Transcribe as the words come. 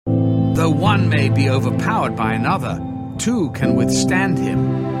Though one may be overpowered by another, two can withstand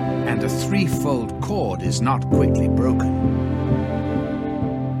him, and a threefold cord is not quickly broken.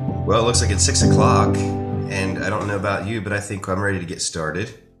 Well, it looks like it's 6 o'clock, and I don't know about you, but I think I'm ready to get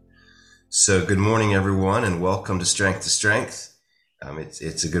started. So good morning, everyone, and welcome to Strength to Strength.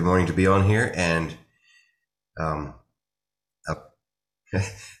 It's a good morning to be on here, and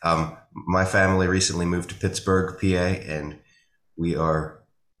my family recently moved to Pittsburgh, PA, and we are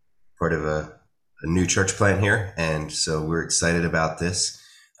part of a new church plant here, and so we're excited about this.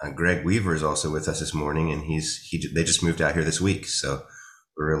 Greg Weaver is also with us this morning, and they just moved out here this week, so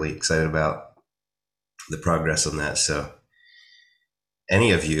we're really excited about the progress on that. So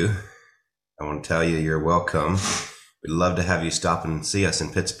any of you, I want to tell you you're welcome. We'd love to have you stop and see us in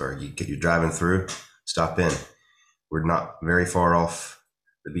Pittsburgh. You're driving through, stop in. We're not very far off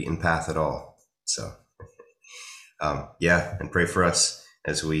the beaten path at all. So and pray for us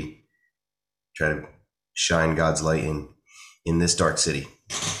as we try to shine God's light in this dark city.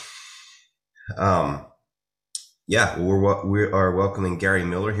 We are welcoming Gary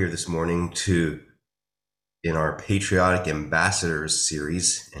Miller here this morning in our Patriotic Ambassadors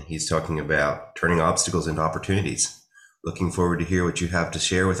series, and he's talking about turning obstacles into opportunities. Looking forward to hear what you have to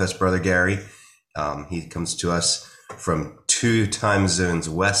share with us, Brother Gary. He comes to us from 2 time zones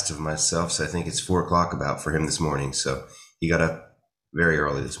west of myself, so I think it's 4 o'clock about for him this morning. So he got up very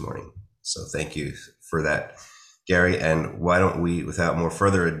early this morning. So thank you for that, Gary. And why don't we, without more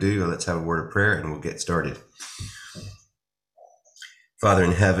further ado, let's have a word of prayer and we'll get started. Father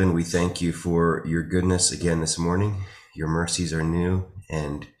in heaven, we thank you for your goodness again this morning. Your mercies are new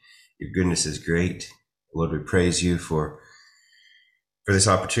and your goodness is great. Lord, we praise you for this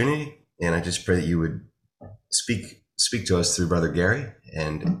opportunity. And I just pray that you would speak to us through Brother Gary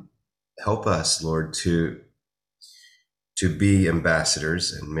and help us, Lord, to be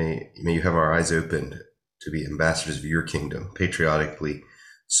ambassadors, and may you have our eyes opened to be ambassadors of your kingdom, patriotically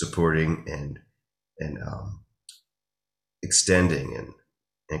supporting and extending and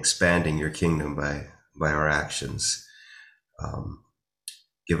expanding your kingdom by our actions.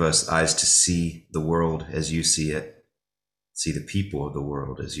 Give us eyes to see the world as you see it, see the people of the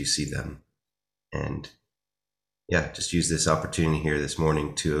world as you see them, and just use this opportunity here this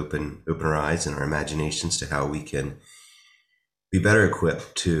morning to open our eyes and our imaginations to how we can be better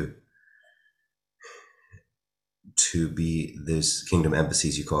equipped to be those kingdom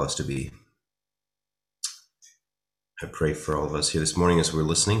embassies you call us to be. I pray for all of us here this morning as we're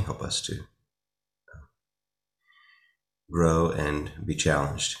listening. Help us to grow and be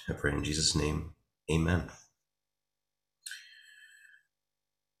challenged. I pray in Jesus' name. Amen.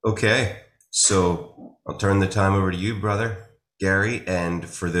 Okay, so I'll turn the time over to you, Brother Gary. And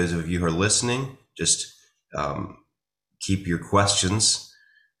for those of you who are listening, just keep your questions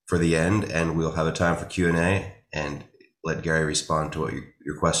for the end, and we'll have a time for Q&A and let Gary respond to what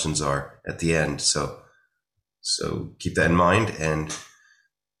your questions are at the end. So keep that in mind, and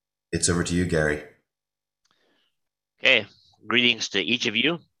it's over to you, Gary. Okay, greetings to each of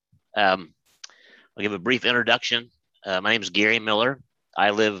you. I'll give a brief introduction. My name is Gary Miller.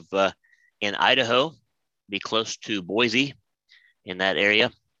 I live in Idaho, be close to Boise, in that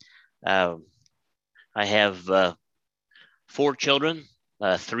area. I have 4 children.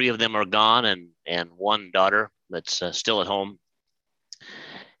 3 of them are gone, and 1 daughter that's still at home,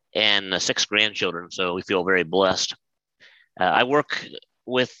 and 6 grandchildren. So we feel very blessed. I work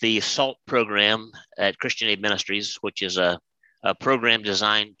with the SALT program at Christian Aid Ministries, which is a program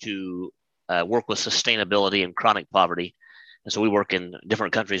designed to work with sustainability and chronic poverty. And so we work in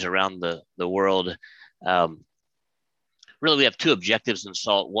different countries around the world. Really, we have 2 objectives in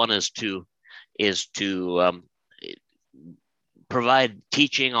SALT. One is to provide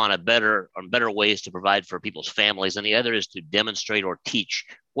teaching on better ways to provide for people's families, and the other is to demonstrate or teach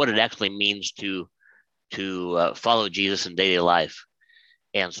what it actually means to follow Jesus in daily life.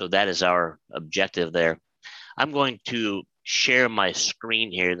 And so that is our objective there. I'm going to share my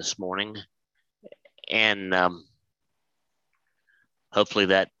screen here this morning, and hopefully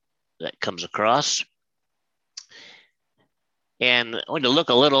that comes across. And I'm going to look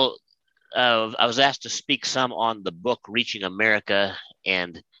a little. I was asked to speak some on the book Reaching America,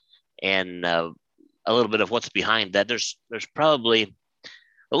 and a little bit of what's behind that. There's probably.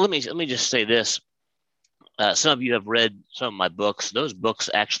 Well, let me just say this. Some of you have read some of my books. Those books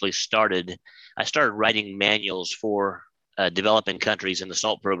actually I started writing manuals for developing countries in the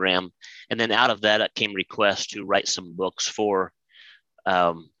SALT program, and then out of that came requests to write some books for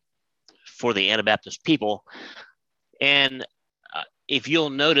the Anabaptist people. And if you'll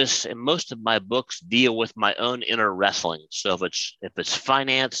notice, and most of my books deal with my own inner wrestling. So if it's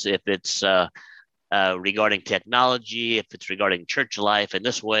finance, if it's regarding technology, if it's regarding church life, in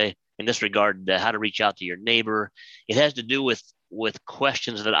this regard, how to reach out to your neighbor, it has to do with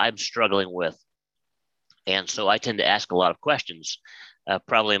questions that I'm struggling with. And so I tend to ask a lot of questions,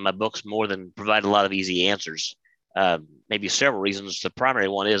 probably in my books more than provide a lot of easy answers. Maybe several reasons. The primary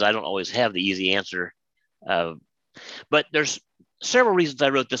one is I don't always have the easy answer. But there's several reasons I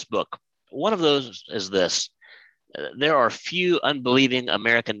wrote this book. One of those is this. There are few unbelieving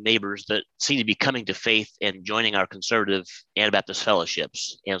American neighbors that seem to be coming to faith and joining our conservative Anabaptist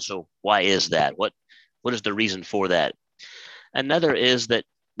fellowships. And so why is that? What is the reason for that? Another is that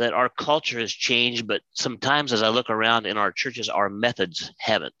our culture has changed, but sometimes as I look around in our churches, our methods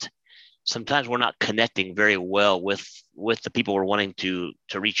haven't. Sometimes we're not connecting very well with the people we're wanting to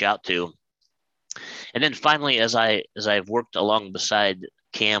reach out to. And then finally, as I've worked along beside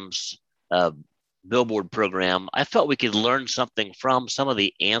Cam's billboard program, I felt we could learn something from some of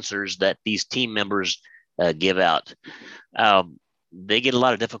the answers that these team members give out. They get a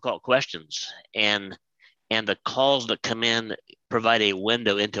lot of difficult questions, and the calls that come in provide a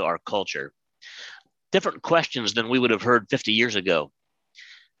window into our culture. Different questions than we would have heard 50 years ago.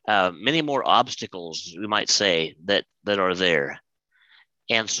 Many more obstacles, we might say, that are there.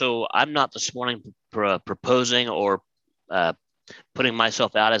 And so I'm not this morning proposing or putting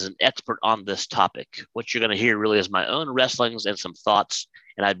myself out as an expert on this topic. What you're going to hear really is my own wrestlings and some thoughts,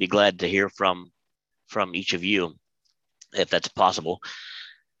 and I'd be glad to hear from each of you, if that's possible.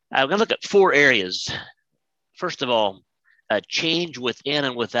 I'm going to look at 4 areas. First of all, change within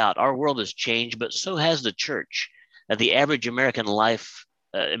and without. Our world has changed, but so has the church. The average American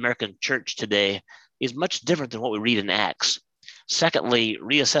church today is much different than what we read in Acts. Secondly,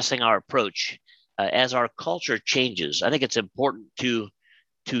 reassessing our approach as our culture changes. I think it's important to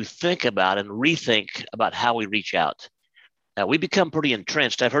think about and rethink about how we reach out. We become pretty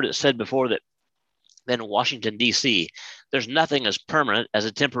entrenched. I've heard it said before that in Washington, D.C., there's nothing as permanent as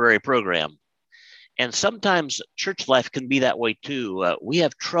a temporary program. And sometimes church life can be that way too. We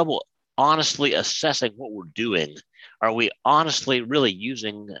have trouble honestly assessing what we're doing. Are we honestly really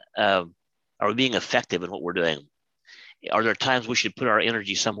are we being effective in what we're doing? Are there times we should put our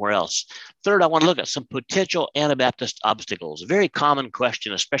energy somewhere else? Third, I want to look at some potential Anabaptist obstacles. A very common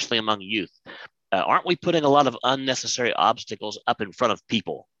question, especially among youth. Aren't we putting a lot of unnecessary obstacles up in front of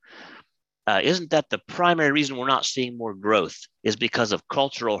people? Isn't that the primary reason we're not seeing more growth, is because of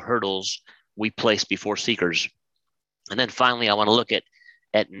cultural hurdles we place before seekers? And then finally, I want to look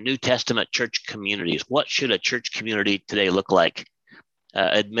at New Testament church communities. What should a church community today look like?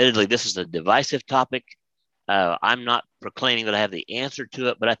 Admittedly, this is a divisive topic. I'm not proclaiming that I have the answer to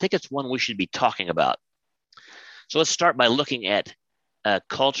it, but I think it's one we should be talking about. So let's start by looking at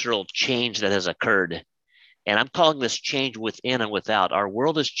cultural change that has occurred. And I'm calling this change within and without. Our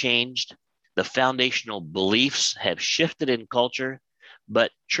world has changed. The foundational beliefs have shifted in culture,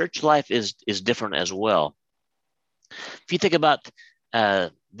 but church life is different as well. If you think about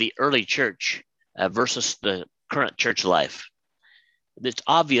the early church versus the current church life, it's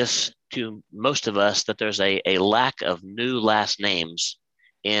obvious to most of us that there's a lack of new last names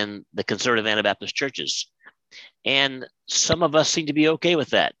in the conservative Anabaptist churches. And some of us seem to be okay with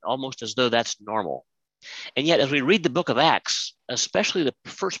that, almost as though that's normal. And yet, as we read the book of Acts, especially the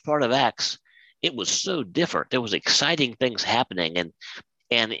first part of Acts, it was so different. There was exciting things happening.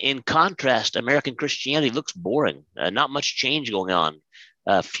 And in contrast, American Christianity looks boring, not much change going on,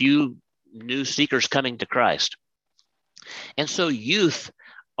 few new seekers coming to Christ. And so youth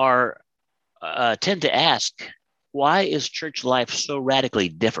tend to ask, why is church life so radically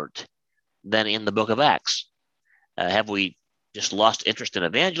different than in the book of Acts? Have we just lost interest in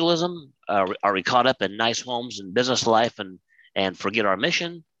evangelism? Are we caught up in nice homes and business life and forget our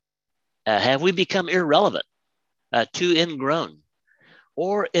mission? Have we become irrelevant, too ingrown?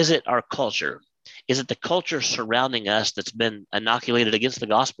 Or is it our culture? Is it the culture surrounding us that's been inoculated against the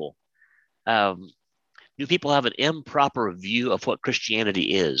gospel? Do people have an improper view of what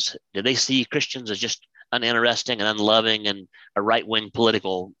Christianity is? Do they see Christians as just uninteresting and unloving and a right-wing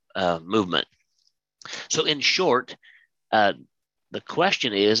political movement? So in short, the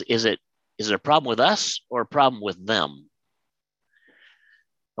question is it a problem with us or a problem with them?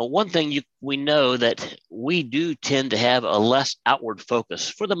 Well, one thing we know that we do tend to have a less outward focus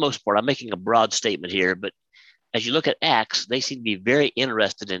for the most part. I'm making a broad statement here, but as you look at Acts, they seem to be very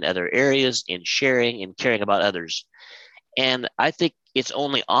interested in other areas, in sharing and caring about others. And I think it's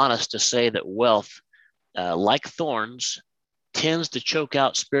only honest to say that wealth, like thorns, tends to choke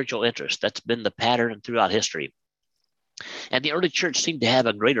out spiritual interest. That's been the pattern throughout history. And the early church seemed to have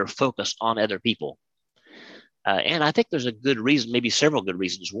a greater focus on other people. And I think there's a good reason, maybe several good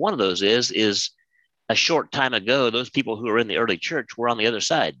reasons. One of those is a short time ago, those people who were in the early church were on the other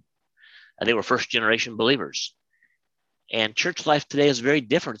side. They were first generation believers. And church life today is very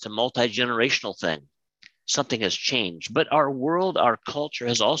different. It's a multi-generational thing. Something has changed. But our world, our culture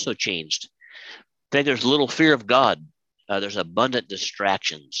has also changed. I think there's little fear of God. There's abundant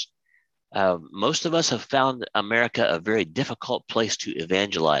distractions. Most of us have found America a very difficult place to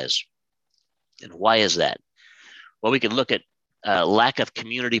evangelize. And why is that? Well, we can look at lack of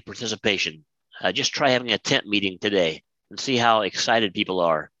community participation. Just try having a tent meeting today and see how excited people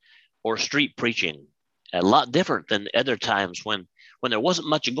are. Or street preaching. A lot different than other times when there wasn't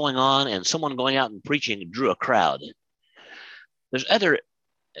much going on and someone going out and preaching drew a crowd. There's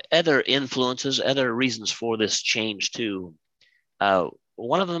other influences, other reasons for this change too.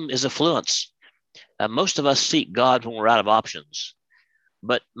 One of them is affluence. Most of us seek God when we're out of options,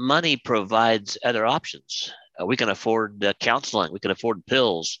 but money provides other options. We can afford counseling. We can afford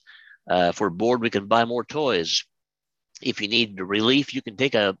pills. If we're bored, we can buy more toys. If you need relief, you can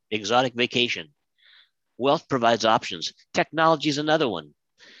take an exotic vacation. Wealth provides options. Technology is another one.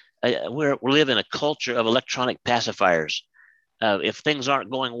 We live in a culture of electronic pacifiers. If things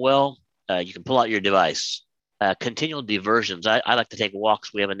aren't going well, you can pull out your device. Continual diversions. I like to take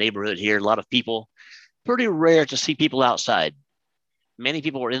walks. We have a neighborhood here, a lot of people. Pretty rare to see people outside. Many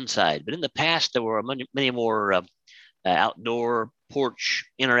people were inside. But in the past, there were many more outdoor porch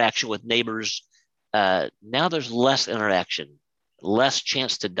interaction with neighbors. Now there's less interaction, less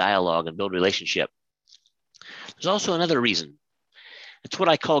chance to dialogue and build relationship. There's also another reason. It's what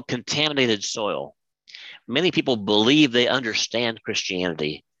I call contaminated soil. Many people believe they understand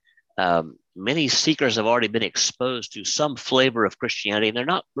Christianity. Many seekers have already been exposed to some flavor of Christianity, and they're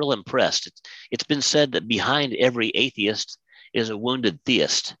not real impressed. It's been said that behind every atheist is a wounded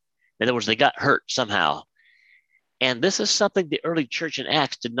theist. In other words, they got hurt somehow. And this is something the early church in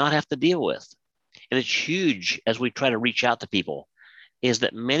Acts did not have to deal with. And it's huge as we try to reach out to people, is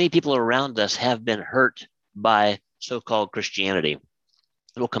that many people around us have been hurt by so-called Christianity.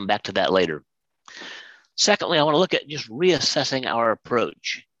 We'll come back to that later. Secondly, I want to look at just reassessing our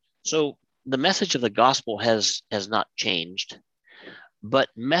approach. So the message of the gospel has not changed, but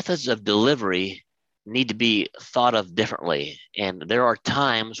methods of delivery need to be thought of differently. And there are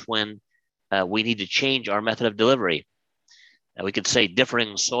times when we need to change our method of delivery. We could say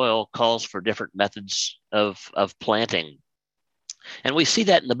differing soil calls for different methods of planting. And we see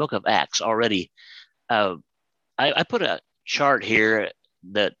that in the book of Acts already. I put a chart here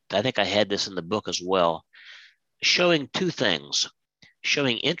that I think I had this in the book as well, showing two things,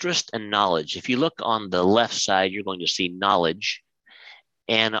 showing interest and knowledge. If you look on the left side, you're going to see knowledge,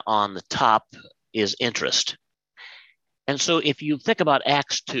 and on the top is interest. And so if you think about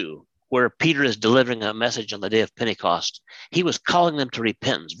Acts 2, where Peter is delivering a message on the day of Pentecost, he was calling them to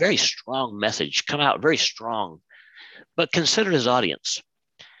repentance. Very strong message, come out very strong. But consider his audience.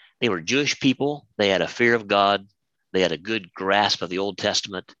 They were Jewish people. They had a fear of God. They had a good grasp of the Old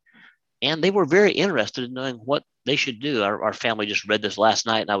Testament. And they were very interested in knowing what they should do. Our family just read this last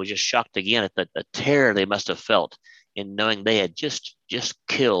night, and I was just shocked again at the terror they must have felt in knowing they had just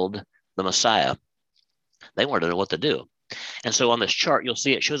killed the Messiah. They wanted to know what to do. And so on this chart, you'll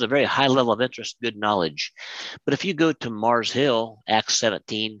see it shows a very high level of interest, good knowledge. But if you go to Mars Hill, Acts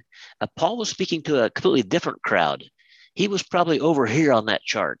 17, Paul was speaking to a completely different crowd. He was probably over here on that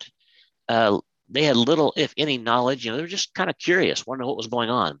chart. They had little, if any, knowledge. They were just kind of curious, wondering what was going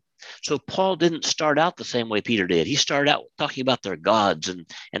on. So Paul didn't start out the same way Peter did. He started out talking about their gods and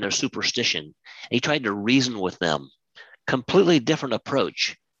their superstition. And he tried to reason with them. Completely different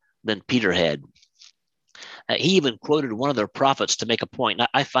approach than Peter had. He even quoted one of their prophets to make a point.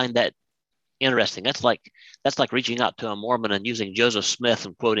 I find that interesting. That's like reaching out to a Mormon and using Joseph Smith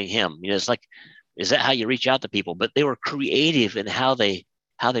and quoting him. It's like, is that how you reach out to people? But they were creative in how they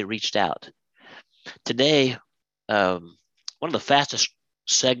reached out. Today, one of the fastest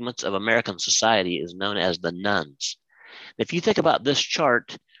segments of American society is known as the nones. If you think about this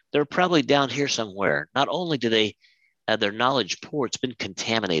chart, they're probably down here somewhere. Not only do they their knowledge poor, it's been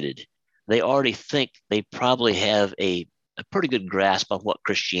contaminated. They already think they probably have a pretty good grasp of what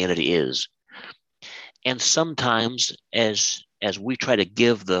Christianity is. And sometimes as we try to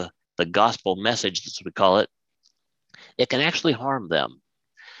give the gospel message, as we call it, it can actually harm them.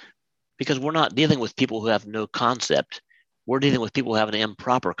 Because we're not dealing with people who have no concept. We're dealing with people who have an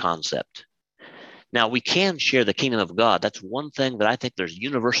improper concept. Now, we can share the kingdom of God. That's one thing that I think there's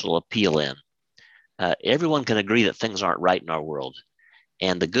universal appeal in. Everyone can agree that things aren't right in our world.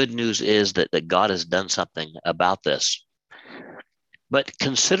 And the good news is that God has done something about this. But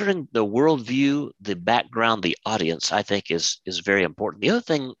considering the worldview, the background, the audience, I think is very important. The other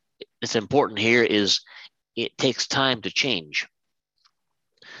thing that's important here is it takes time to change.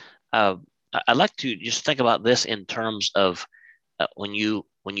 I like to just think about this in terms of when you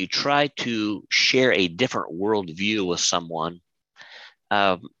try to share a different worldview with someone,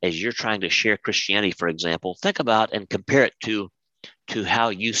 as you're trying to share Christianity, for example, think about and compare it to how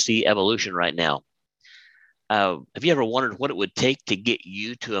you see evolution right now. Have you ever wondered what it would take to get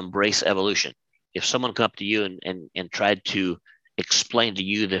you to embrace evolution? If someone come up to you and tried to explain to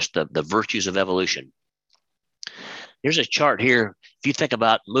you the virtues of evolution. Here's a chart here. If you think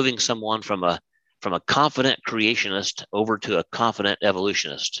about moving someone from a confident creationist over to a confident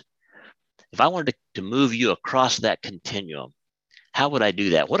evolutionist, if I wanted to move you across that continuum, how would I do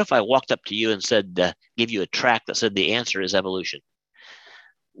that? What if I walked up to you and said, give you a tract that said the answer is evolution?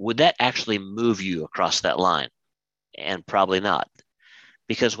 Would that actually move you across that line? And probably not.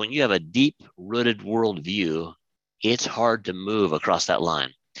 Because when you have a deep-rooted worldview, it's hard to move across that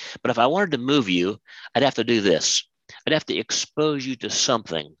line. But if I wanted to move you, I'd have to do this. I'd have to expose you to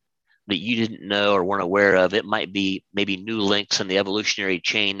something that you didn't know or weren't aware of. It might be maybe new links in the evolutionary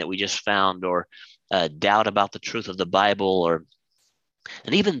chain that we just found, or doubt about the truth of the Bible,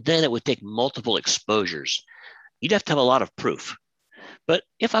 and even then it would take multiple exposures. You'd have to have a lot of proof. But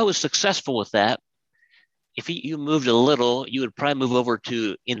if I was successful with that, if you moved a little, you would probably move over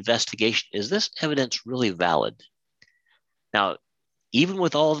to investigation. Is this evidence really valid? Now, even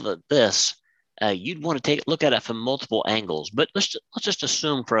with all of this, you'd want to look at it from multiple angles. But let's just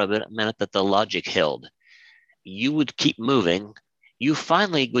assume for a minute that the logic held. You would keep moving. You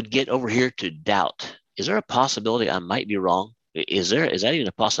finally would get over here to doubt. Is there a possibility I might be wrong? Is that even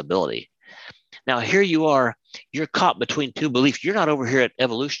a possibility? Now, here you are, you're caught between two beliefs. You're not over here at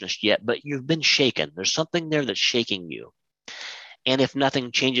evolutionist yet, but you've been shaken. There's something there that's shaking you. And if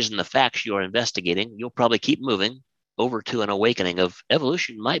nothing changes in the facts you're investigating, you'll probably keep moving over to an awakening of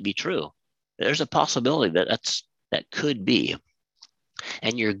evolution might be true. There's a possibility that could be.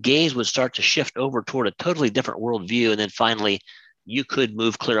 And your gaze would start to shift over toward a totally different worldview. And then finally, you could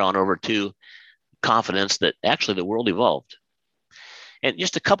move clear on over to confidence that actually the world evolved. And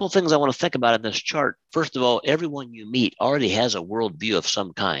just a couple of things I want to think about in this chart. First of all, everyone you meet already has a worldview of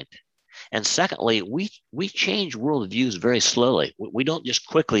some kind. And secondly, we change worldviews very slowly. We don't just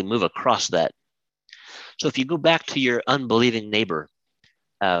quickly move across that. So if you go back to your unbelieving neighbor,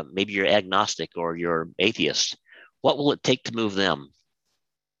 maybe you're agnostic or you're atheist, what will it take to move them?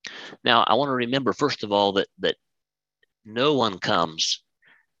 Now, I want to remember, first of all, that no one comes.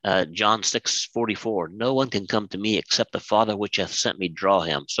 John 6:44, no one can come to me except the Father which hath sent me draw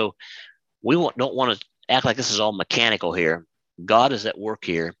him. So we don't want to act like this is all mechanical here. God is at work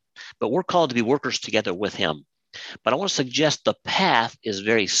here, but we're called to be workers together with him. But I want to suggest the path is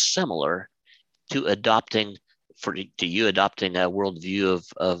very similar to adopting a worldview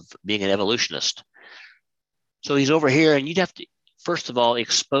of being an evolutionist. So he's over here, and you'd have to, first of all,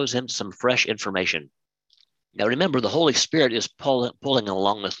 expose him to some fresh information. Now, remember, the Holy Spirit is pulling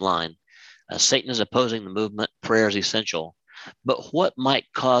along this line. Satan is opposing the movement. Prayer is essential. But what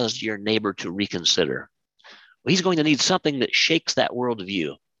might cause your neighbor to reconsider? Well, he's going to need something that shakes that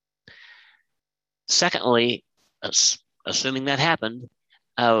worldview. Secondly, assuming that happened,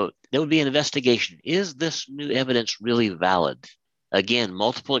 there would be an investigation. Is this new evidence really valid? Again,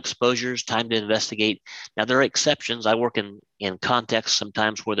 multiple exposures, time to investigate. Now, there are exceptions. I work in contexts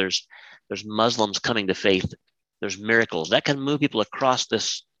sometimes where there's Muslims coming to faith. There's miracles. That can move people across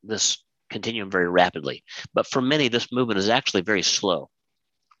this continuum very rapidly. But for many, this movement is actually very slow.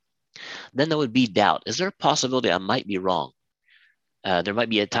 Then there would be doubt. Is there a possibility I might be wrong? There might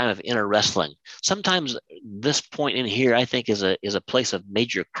be a time of inner wrestling. Sometimes this point in here, I think, is a place of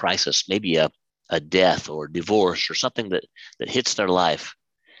major crisis, maybe a death or divorce or something that hits their life.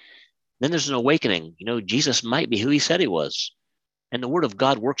 Then there's an awakening. Jesus might be who he said he was. And the word of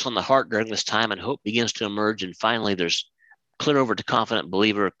God works on the heart during this time, and hope begins to emerge. And finally, there's clear over to confident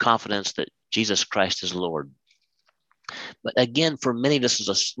believer, confidence that Jesus Christ is Lord. But again, for many, this is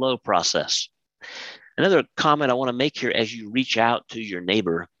a slow process. Another comment I want to make here as you reach out to your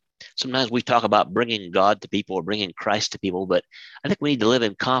neighbor, sometimes we talk about bringing God to people or bringing Christ to people, but I think we need to live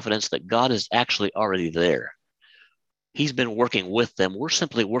in confidence that God is actually already there. He's been working with them. We're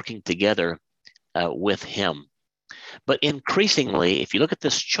simply working together with him. But increasingly, if you look at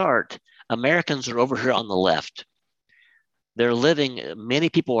this chart, Americans are over here on the left. They're living, many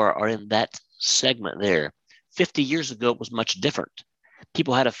people are in that segment there. 50 years ago, it was much different.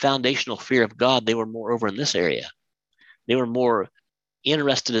 People had a foundational fear of God. They were more over in this area. They were more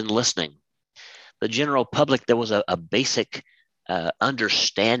interested in listening. The general public, there was a basic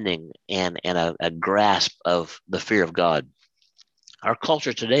understanding and a grasp of the fear of God. Our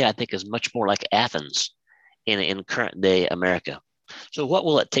culture today, I think, is much more like Athens in current day America. So what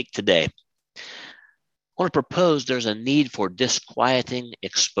will it take today? I want to propose there's a need for disquieting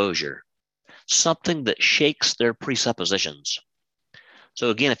exposure, something that shakes their presuppositions. So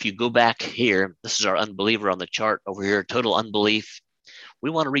again, if you go back here, this is our unbeliever on the chart over here, total unbelief. We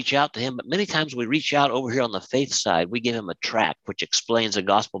want to reach out to him, but many times we reach out over here on the faith side. We give him a tract which explains a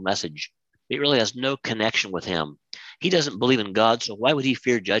gospel message. It really has no connection with him. He doesn't believe in God, so why would he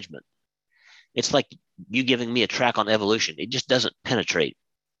fear judgment? It's like you giving me a tract on evolution. It just doesn't penetrate.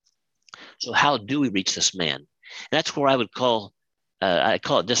 So how do we reach this man? And that's where I would call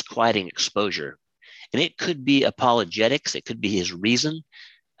it disquieting exposure. And it could be apologetics. It could be his reasoning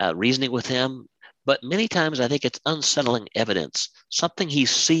with him. But many times I think it's unsettling evidence, something he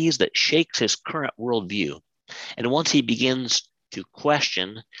sees that shakes his current worldview. And once he begins to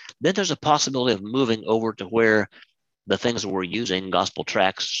question, then there's a possibility of moving over to where the things that we're using, gospel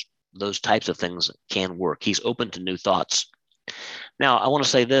tracts, those types of things can work. He's open to new thoughts. Now, I want to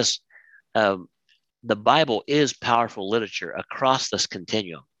say this. The Bible is powerful literature across this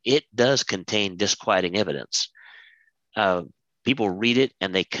continuum. It does contain disquieting evidence. People read it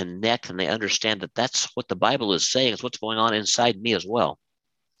and they connect and they understand that that's what the Bible is saying. It's what's going on inside me as well.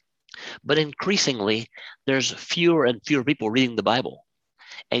 But increasingly, there's fewer and fewer people reading the Bible.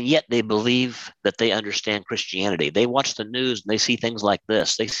 And yet they believe that they understand Christianity. They watch the news and they see things like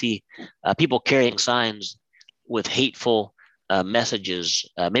this. They see people carrying signs with hateful messages.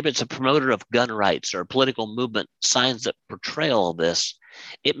 Maybe it's a promoter of gun rights or a political movement, signs that portray all this.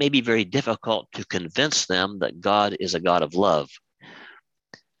 It may be very difficult to convince them that God is a God of love.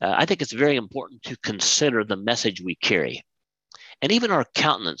 I think it's very important to consider the message we carry. And even our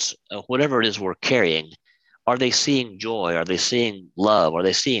countenance, whatever it is we're carrying, are they seeing joy? Are they seeing love? Are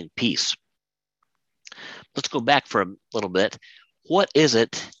they seeing peace? Let's go back for a little bit. What is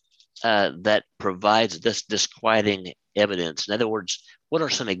it that provides this disquieting evidence? In other words, what are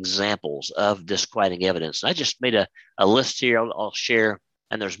some examples of disquieting evidence? And I just made a list here I'll share,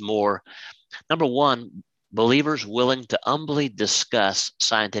 and there's more. Number one, believers willing to humbly discuss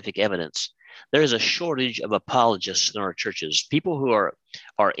scientific evidence. There is a shortage of apologists in our churches, people who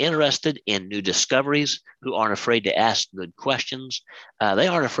are interested in new discoveries, who aren't afraid to ask good questions. They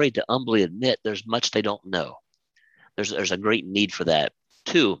aren't afraid to humbly admit there's much they don't know. There's a great need for that.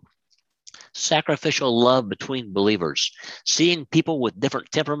 Two, sacrificial love between believers, seeing people with different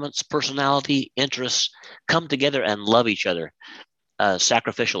temperaments, personality, interests come together and love each other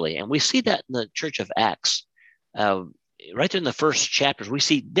sacrificially. And we see that in the Church of Acts. Right there in the first chapters, we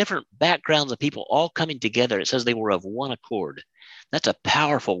see different backgrounds of people all coming together. It says they were of one accord. That's a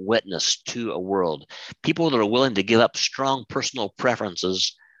powerful witness to a world. People that are willing to give up strong personal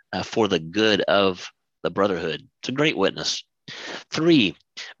preferences for the good of the brotherhood. It's a great witness. Three,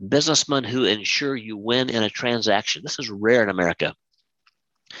 businessmen who ensure you win in a transaction. This is rare in America.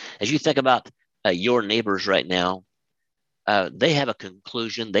 As you think about your neighbors right now, they have a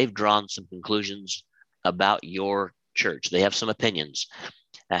conclusion. They've drawn some conclusions about your church. They have some opinions.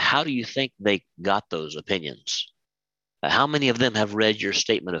 How do you think they got those opinions? How many of them have read your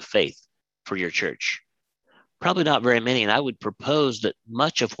statement of faith for your church? Probably not very many. And I would propose that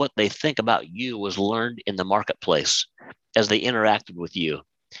much of what they think about you was learned in the marketplace as they interacted with you,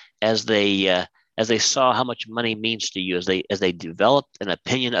 as they saw how much money means to you, as they developed an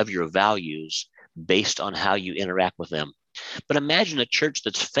opinion of your values based on how you interact with them. But imagine a church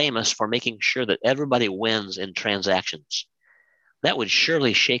that's famous for making sure that everybody wins in transactions. That would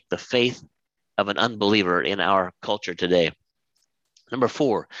surely shake the faith of an unbeliever in our culture today. Number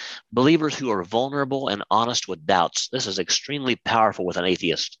four, believers who are vulnerable and honest with doubts. This is extremely powerful with an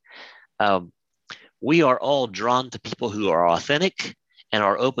atheist. We are all drawn to people who are authentic and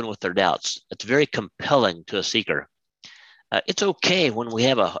are open with their doubts. It's very compelling to a seeker. It's okay when we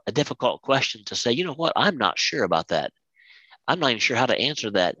have a difficult question to say, you know what, I'm not sure about that. I'm not even sure how to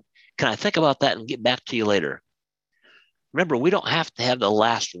answer that. Can I think about that and get back to you later? Remember, we don't have to have the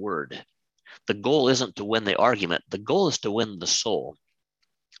last word. The goal isn't to win the argument. The goal is to win the soul.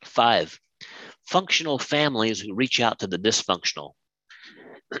 Five, functional families who reach out to the dysfunctional.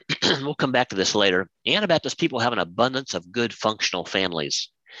 We'll come back to this later. Anabaptist people have an abundance of good functional families,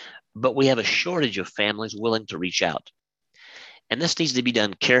 but we have a shortage of families willing to reach out. And this needs to be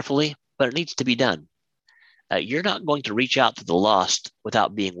done carefully, but it needs to be done. You're not going to reach out to the lost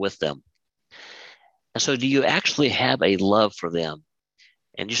without being with them. And so do you actually have a love for them?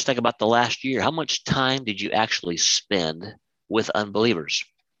 And just think about the last year. How much time did you actually spend with unbelievers?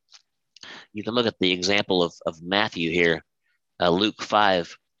 You can look at the example of Matthew here. Luke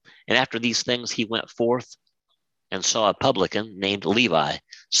 5. And after these things, he went forth and saw a publican named Levi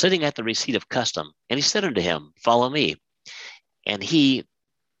sitting at the receipt of custom. And he said unto him, Follow me. And he,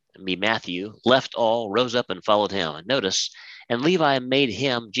 Matthew, left all, rose up and followed him. And notice, and Levi made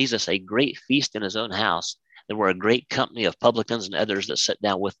him, Jesus, a great feast in his own house. There were a great company of publicans and others that sat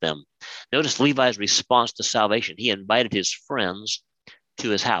down with them. Notice Levi's response to salvation. He invited his friends to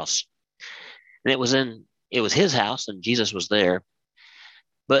his house. And it was his house, and Jesus was there.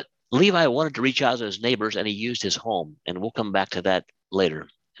 But Levi wanted to reach out to his neighbors, and he used his home. And we'll come back to that later.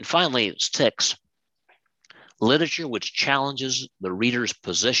 And finally, 6, literature which challenges the reader's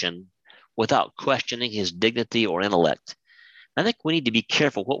position without questioning his dignity or intellect. I think we need to be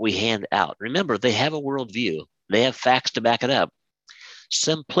careful what we hand out. Remember, they have a worldview. They have facts to back it up.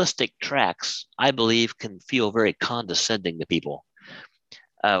 Simplistic tracts, I believe, can feel very condescending to people.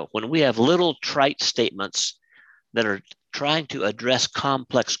 When we have little trite statements that are trying to address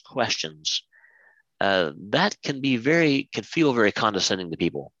complex questions, that can feel very condescending to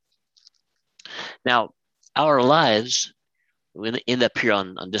people. Now, our lives, we end up here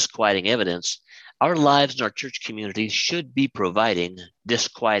on disquieting evidence. Our lives in our church communities should be providing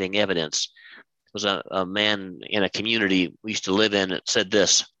disquieting evidence. There was a man in a community we used to live in that said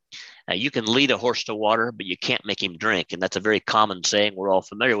this: you can lead a horse to water, but you can't make him drink. And that's a very common saying. We're all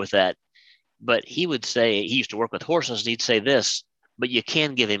familiar with that. But he would say, he used to work with horses, and he'd say this: but you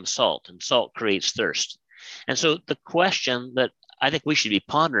can give him salt, and salt creates thirst. And so the question that I think we should be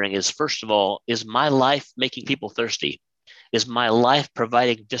pondering is, first of all, is my life making people thirsty? Is my life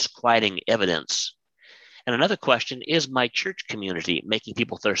providing disquieting evidence? And another question, is my church community making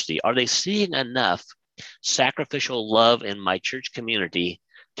people thirsty? Are they seeing enough sacrificial love in my church community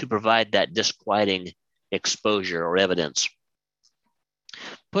to provide that disquieting exposure or evidence?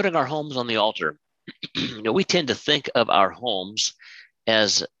 Putting our homes on the altar. We tend to think of our homes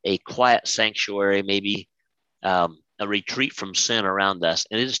as a quiet sanctuary, maybe a retreat from sin around us,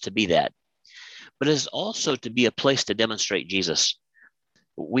 and it is to be that. But it is also to be a place to demonstrate Jesus.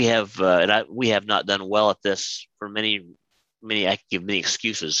 We have not done well at this for many. I can give many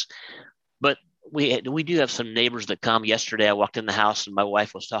excuses, but we do have some neighbors that come. Yesterday, I walked in the house and my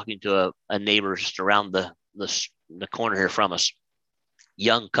wife was talking to a neighbor just around the corner here from us.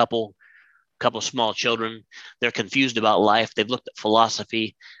 Young couple small children. They're confused about life. They've looked at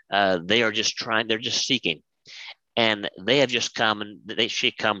philosophy. They're just seeking. And they have just come, and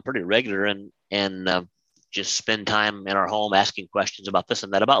she come pretty regular and just spend time in our home asking questions about this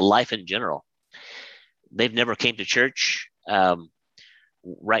and that, about life in general. They've never came to church.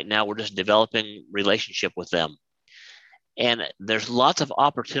 Right now, we're just developing relationship with them. And there's lots of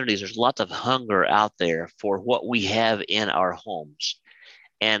opportunities. There's lots of hunger out there for what we have in our homes.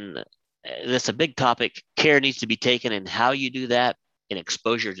 And that's a big topic. Care needs to be taken in how you do that, in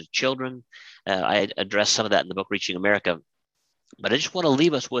exposure to children. I address some of that in the book, Reaching America. But I just want to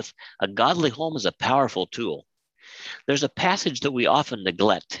leave us with a godly home is a powerful tool. There's a passage that we often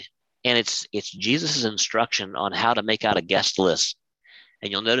neglect, and it's Jesus' instruction on how to make out a guest list.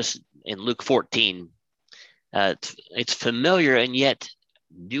 And you'll notice in Luke 14, it's familiar, and yet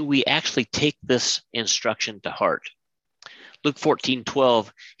do we actually take this instruction to heart? Luke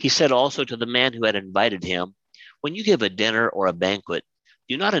 14:12, he said also to the man who had invited him, when you give a dinner or a banquet,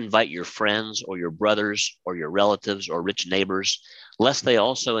 do not invite your friends or your brothers or your relatives or rich neighbors, lest they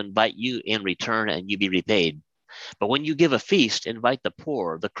also invite you in return and you be repaid. But when you give a feast, invite the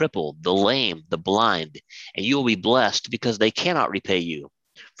poor, the crippled, the lame, the blind, and you will be blessed because they cannot repay you,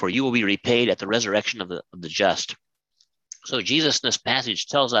 for you will be repaid at the resurrection of the just. So Jesus in this passage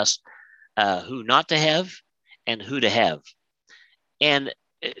tells us who not to have and who to have. And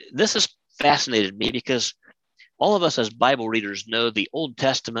this has fascinated me because all of us as Bible readers know the Old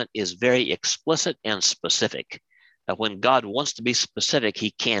Testament is very explicit and specific. When God wants to be specific,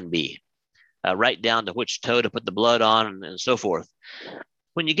 he can be. Right down to which toe to put the blood on and so forth.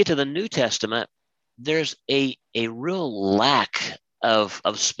 When you get to the New Testament, there's a real lack of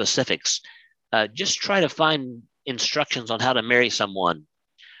specifics. Just try to find instructions on how to marry someone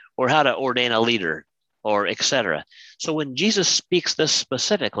or how to ordain a leader or etc. So when Jesus speaks this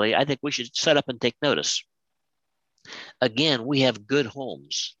specifically, I think we should set up and take notice. Again, we have good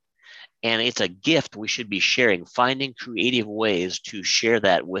homes, and it's a gift we should be sharing, finding creative ways to share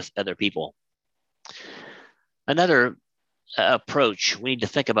that with other people. Another approach we need to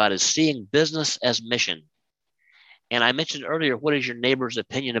think about is seeing business as mission. And I mentioned earlier, what is your neighbor's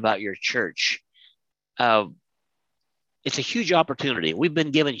opinion about your church? It's a huge opportunity. We've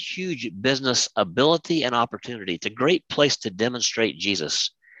been given huge business ability and opportunity. It's a great place to demonstrate Jesus.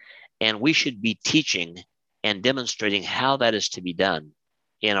 And we should be teaching and demonstrating how that is to be done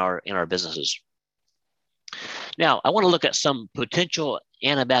in our businesses. Now, I want to look at some potential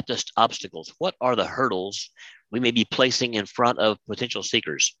Anabaptist obstacles. What are the hurdles we may be placing in front of potential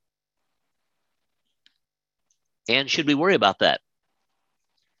seekers? And should we worry about that?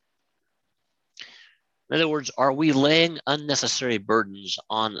 In other words, are we laying unnecessary burdens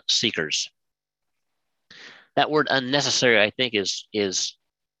on seekers? That word unnecessary, I think, is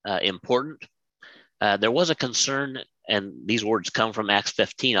important. There was a concern, and these words come from Acts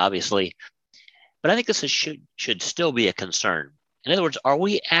 15, obviously, but I think this should still be a concern. In other words, are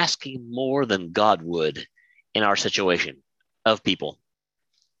we asking more than God would in our situation of people?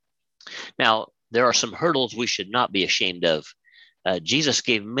 Now, there are some hurdles we should not be ashamed of. Jesus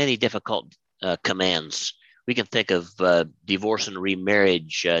gave many difficult commands. We can think of divorce and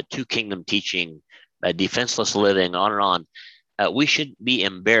remarriage, two kingdom teaching, defenseless living, on and on. We should be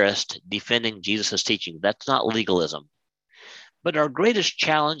embarrassed defending Jesus' teaching. That's not legalism. But our greatest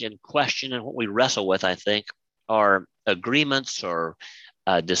challenge and question, and what we wrestle with, I think, are agreements or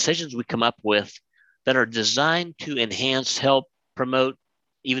decisions we come up with that are designed to enhance, help, promote,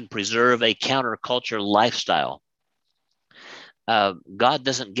 even preserve a counterculture lifestyle. God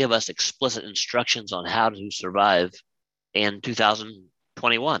doesn't give us explicit instructions on how to survive in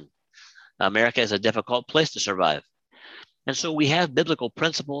 2021. America is a difficult place to survive. And so we have biblical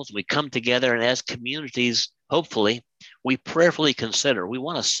principles. We come together, and as communities, hopefully, we prayerfully consider. We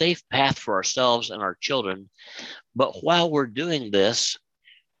want a safe path for ourselves and our children. But while we're doing this,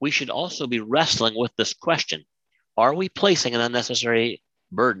 we should also be wrestling with this question. Are we placing an unnecessary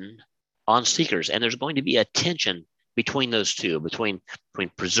burden on seekers? And there's going to be a tension between those two, between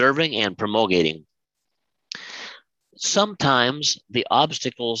preserving and promulgating. Sometimes the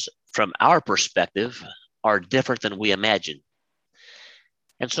obstacles from our perspective are different than we imagine.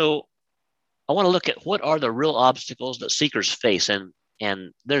 And so I want to look at what are the real obstacles that seekers face.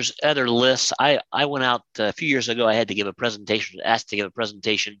 And there's other lists. I went out a few years ago. I had to give a presentation, asked to give a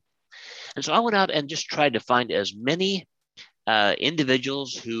presentation. And so I went out and just tried to find as many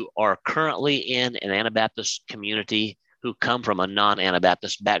individuals who are currently in an Anabaptist community who come from a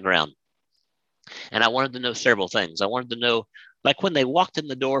non-Anabaptist background. And I wanted to know several things. I wanted to know, like when they walked in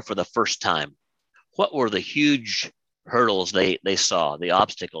the door for the first time, what were the huge hurdles they saw, the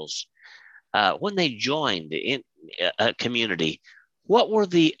obstacles? When they joined in a community, what were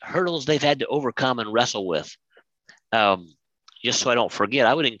the hurdles they've had to overcome and wrestle with? Just so I don't forget,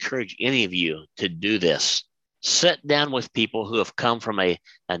 I would encourage any of you to do this. Sit down with people who have come from a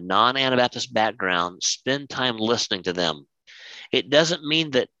non-Anabaptist background, spend time listening to them. It doesn't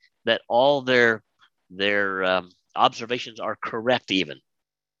mean that all their observations are correct even,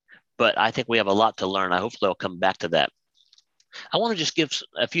 but I think we have a lot to learn. Hopefully I'll come back to that. I want to just give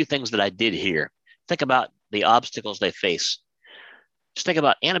a few things that I did here. Think about the obstacles they face. Just think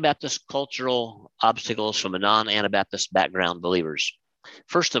about Anabaptist cultural obstacles from a non-Anabaptist background believers.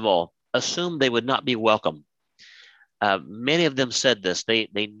 First of all, assume they would not be welcome. Many of them said this. They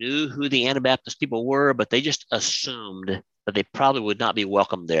knew who the Anabaptist people were, but they just assumed that they probably would not be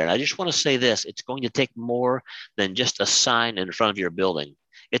welcome there. And I just want to say this. It's going to take more than just a sign in front of your building.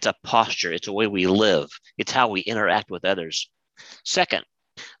 It's a posture. It's a way we live. It's how we interact with others. Second,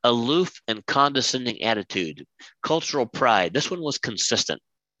 aloof and condescending attitude, cultural pride. This one was consistent.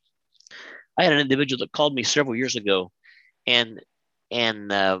 I had an individual that called me several years ago, and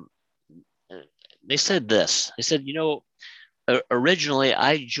they said this. They said, originally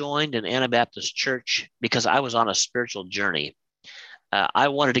I joined an Anabaptist church because I was on a spiritual journey. I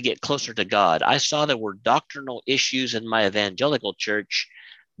wanted to get closer to God. I saw there were doctrinal issues in my evangelical church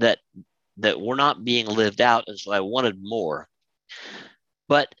that were not being lived out, and so I wanted more.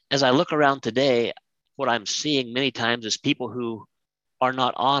 But as I look around today, what I'm seeing many times is people who are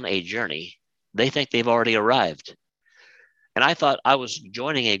not on a journey. They think they've already arrived. And I thought I was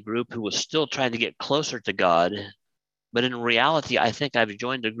joining a group who was still trying to get closer to God. But in reality, I think I've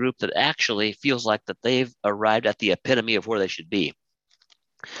joined a group that actually feels like that they've arrived at the epitome of where they should be.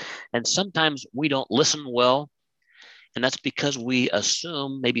 And sometimes we don't listen well. And that's because we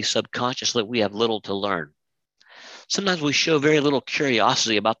assume, maybe subconsciously, we have little to learn. Sometimes we show very little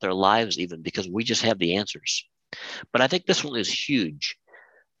curiosity about their lives even because we just have the answers. But I think this one is huge.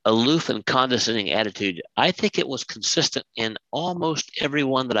 Aloof and condescending attitude. I think it was consistent in almost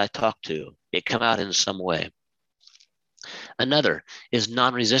everyone that I talked to. It came out in some way. Another is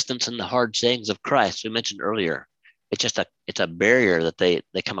non-resistance in the hard sayings of Christ we mentioned earlier. It's a barrier that they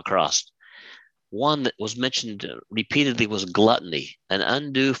come across. One that was mentioned repeatedly was gluttony, an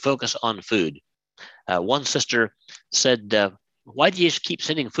undue focus on food. One sister said, Why do you just keep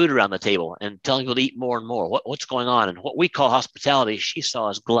sending food around the table and telling people to eat more and more? What's going on? And what we call hospitality, she saw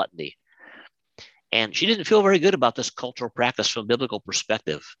as gluttony. And she didn't feel very good about this cultural practice from a biblical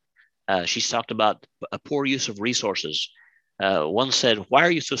perspective. She talked about a poor use of resources. One said, "Why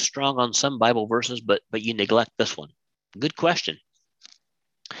are you so strong on some Bible verses, but you neglect this one?" Good question.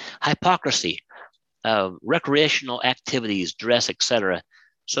 Hypocrisy, recreational activities, dress, etc.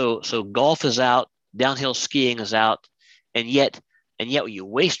 So golf is out, downhill skiing is out, and yet you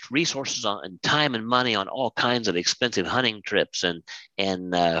waste resources on and time and money on all kinds of expensive hunting trips and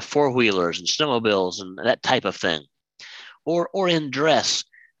four-wheelers and snowmobiles and that type of thing, or in dress.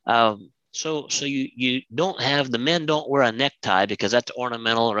 So you don't have, the men don't wear a necktie because that's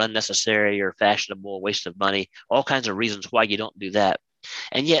ornamental or unnecessary or fashionable, waste of money, all kinds of reasons why you don't do that.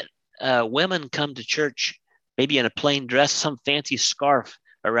 And yet women come to church maybe in a plain dress, some fancy scarf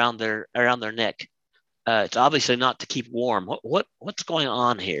around their neck. It's obviously not to keep warm. What's going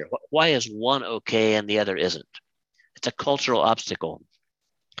on here? Why is one okay and the other isn't? It's a cultural obstacle.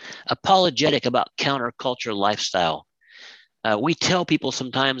 Apologetic about counterculture lifestyle. We tell people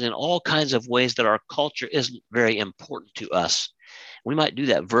sometimes in all kinds of ways that our culture isn't very important to us. We might do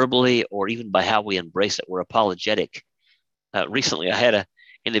that verbally or even by how we embrace it. We're apologetic. Recently, I had an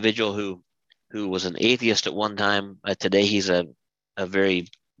individual who was an atheist at one time. Today, he's a very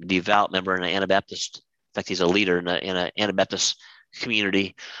devout member in an Anabaptist. In fact, he's a leader in an Anabaptist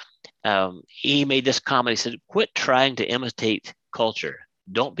community. He made this comment. He said, "Quit trying to imitate culture.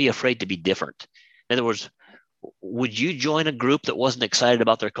 Don't be afraid to be different." In other words, would you join a group that wasn't excited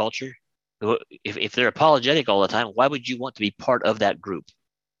about their culture? If they're apologetic all the time, why would you want to be part of that group?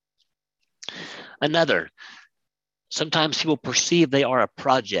 Another, sometimes people perceive they are a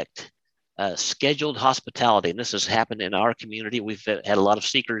project. Scheduled hospitality, and this has happened in our community. We've had a lot of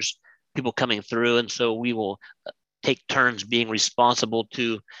seekers, people coming through, and so we will take turns being responsible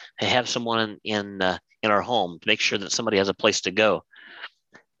to have someone in our home to make sure that somebody has a place to go.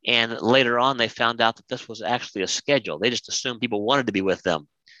 And later on, they found out that this was actually a schedule. They just assumed people wanted to be with them.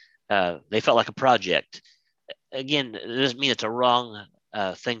 They felt like a project. Again, it doesn't mean it's a wrong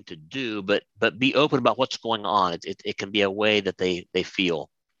thing to do, but be open about what's going on. It can be a way that they feel.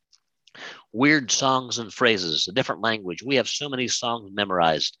 Weird songs and phrases, a different language. We have so many songs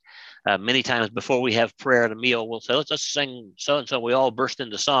memorized. Many times before we have prayer at a meal, we'll say, let's sing so-and-so. We all burst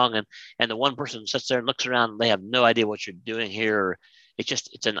into song, and the one person sits there and looks around, and they have no idea what you're doing here.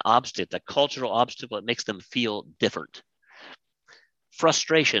 It's an obstacle, a cultural obstacle that makes them feel different.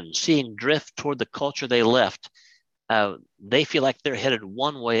 Frustration, seeing drift toward the culture they left. They feel like they're headed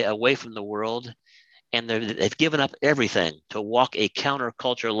one way away from the world, and they've given up everything to walk a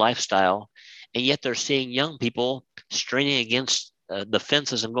counterculture lifestyle, and yet they're seeing young people straining against the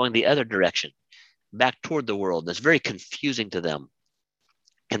fences and going the other direction, back toward the world. That's very confusing to them,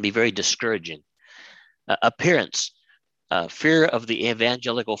 can be very discouraging. Appearance, fear of the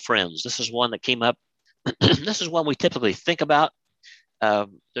evangelical friends. This is one that came up. This is one we typically think about.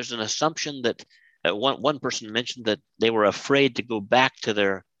 There's an assumption that one person mentioned that they were afraid to go back to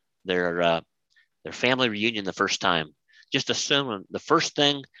their family reunion the first time. Just assume the first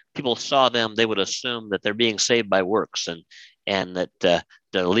thing people saw them, they would assume that they're being saved by works and that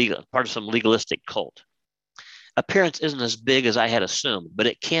they're legal, part of some legalistic cult. Appearance isn't as big as I had assumed, but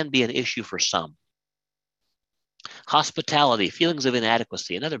it can be an issue for some. Hospitality, feelings of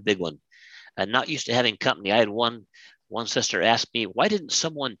inadequacy, another big one. Not used to having company. I had one sister ask me, why didn't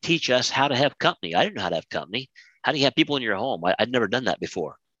someone teach us how to have company? I didn't know how to have company. How do you have people in your home? I'd never done that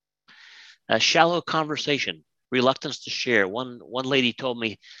before. Shallow conversation, reluctance to share. One lady told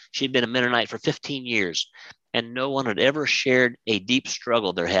me she'd been a Mennonite for 15 years and no one had ever shared a deep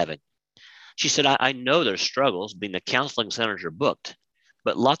struggle they're having. She said, I know there's struggles, being the counseling centers are booked,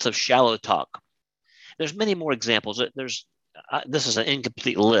 but lots of shallow talk. There's many more examples. This is an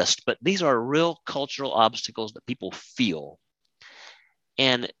incomplete list, but these are real cultural obstacles that people feel.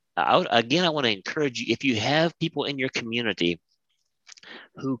 And I want to encourage you, if you have people in your community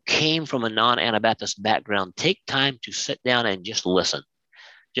who came from a non-Anabaptist background, take time to sit down and just listen.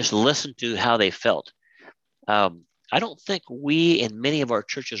 Just listen to how they felt. I don't think we in many of our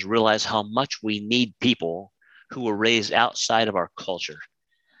churches realize how much we need people who were raised outside of our culture.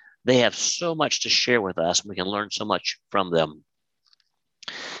 They have so much to share with us, and we can learn so much from them.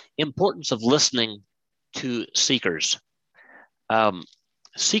 Importance of listening to seekers.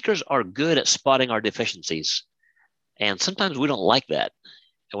 Seekers are good at spotting our deficiencies, and sometimes we don't like that.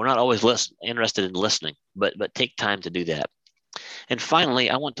 And we're not always interested in listening, but take time to do that. And finally,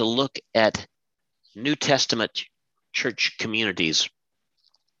 I want to look at New Testament church communities.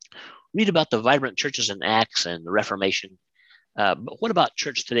 Read about the vibrant churches in Acts and the Reformation. But what about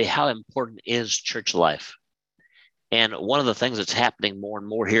church today? How important is church life? And one of the things that's happening more and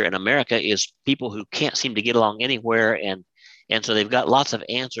more here in America is people who can't seem to get along anywhere, and so they've got lots of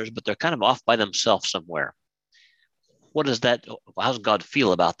answers, but they're kind of off by themselves somewhere. What does that? How does God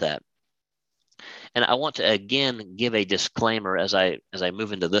feel about that? And I want to again give a disclaimer as I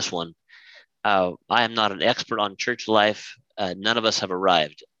move into this one. I am not an expert on church life. None of us have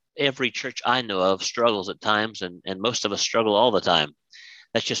arrived. Every church I know of struggles at times, and most of us struggle all the time.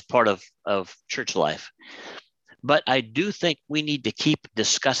 That's just part of church life. But I do think we need to keep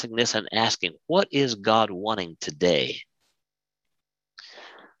discussing this and asking, what is God wanting today?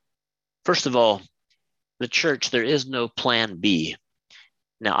 First of all, the church, there is no plan B.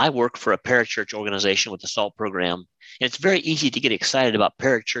 Now, I work for a parachurch organization with the SALT program, and it's very easy to get excited about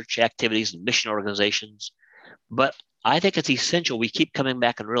parachurch activities and mission organizations. But I think it's essential we keep coming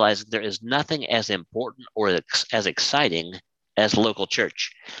back and realizing there is nothing as important or as exciting as local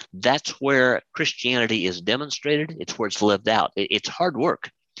church. That's where Christianity is demonstrated. It's where it's lived out. It's hard work,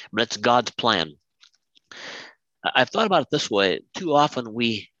 but it's God's plan. I've thought about it this way. Too often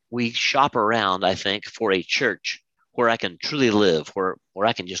we shop around, I think, for a church where I can truly live, where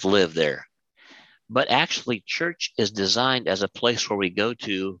I can just live there. But actually, church is designed as a place where we go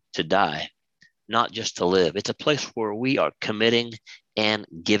to die, not just to live. It's a place where we are committing and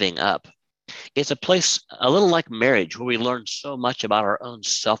giving up. It's a place a little like marriage where we learn so much about our own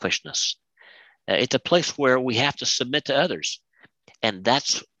selfishness. It's a place where we have to submit to others. And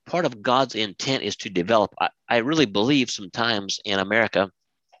that's part of God's intent, is to develop. I really believe sometimes in America,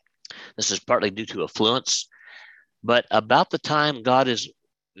 this is partly due to affluence, but about the time God is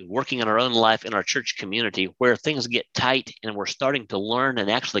working in our own life, in our church community, where things get tight and we're starting to learn and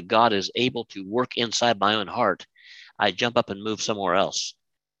actually God is able to work inside my own heart, I jump up and move somewhere else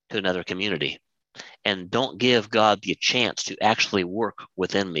to another community and don't give God the chance to actually work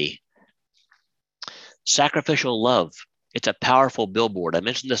within me. Sacrificial love. It's a powerful billboard. I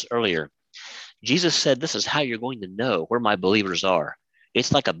mentioned this earlier. Jesus said, this is how you're going to know where my believers are.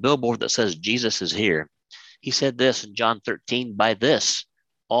 It's like a billboard that says Jesus is here. He said this in John 13, by this,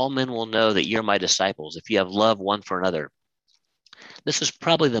 all men will know that you're my disciples, if you have love one for another. This is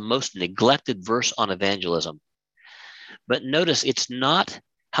probably the most neglected verse on evangelism. But notice it's not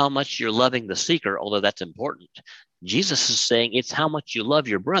how much you're loving the seeker, although that's important. Jesus is saying it's how much you love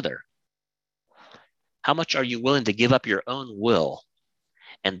your brother. How much are you willing to give up your own will?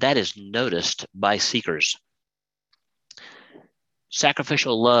 And that is noticed by seekers.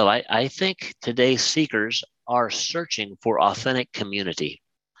 Sacrificial love. I think today's seekers are searching for authentic community.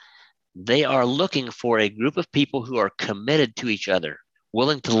 They are looking for a group of people who are committed to each other,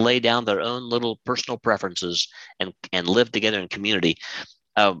 willing to lay down their own little personal preferences and live together in community.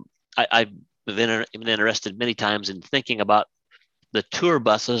 I've been interested many times in thinking about the tour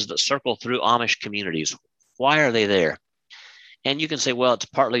buses that circle through Amish communities. Why are they there? And you can say, well, it's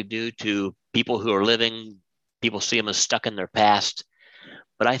partly due to people who are living, people see them as stuck in their past.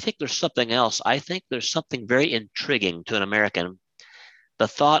 But I think there's something else. I think there's something very intriguing to an American. The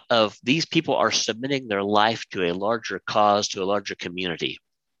thought of these people are submitting their life to a larger cause, to a larger community.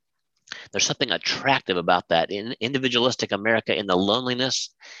 There's something attractive about that in individualistic America, in the loneliness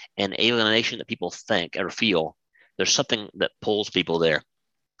and alienation that people think or feel. There's something that pulls people there.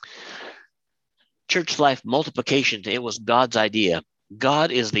 Church life multiplication, it was God's idea.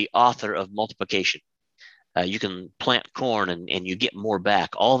 God is the author of multiplication. You can plant corn and you get more back.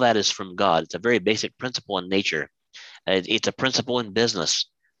 All that is from God. It's a very basic principle in nature. It's a principle in business.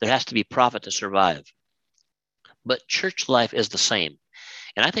 There has to be profit to survive. But church life is the same.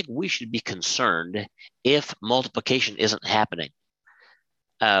 And I think we should be concerned if multiplication isn't happening.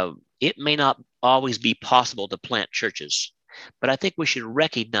 It may not always be possible to plant churches, but I think we should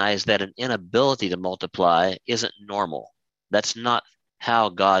recognize that an inability to multiply isn't normal. That's not how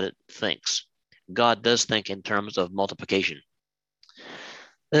God thinks. God does think in terms of multiplication.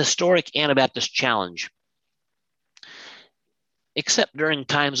 The historic Anabaptist challenge, except during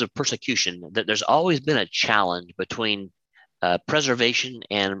times of persecution, that there's always been a challenge between preservation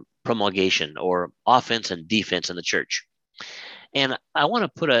and promulgation, or offense and defense in the church. And I want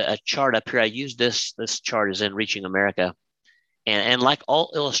to put a chart up here. I use this chart is in Reaching America. And like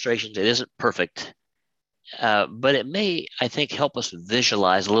all illustrations, it isn't perfect, but it may, I think, help us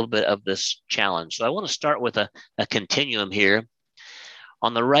visualize a little bit of this challenge. So I want to start with a continuum here.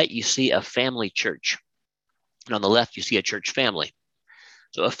 On the right, you see a family church. And on the left, you see a church family.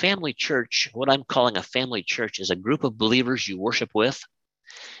 So a family church, what I'm calling a family church, is a group of believers you worship with.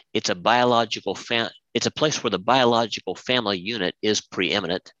 It's a it's a place where the biological family unit is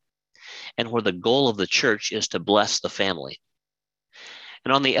preeminent, and where the goal of the church is to bless the family.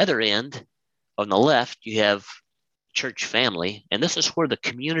 And on the other end, on the left, you have church family. And this is where the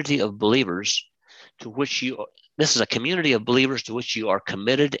community of believers to which this is a community of believers to which you are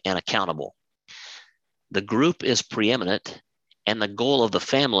committed and accountable. The group is preeminent, and the goal of the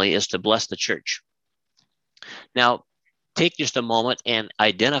family is to bless the church. Now, take just a moment and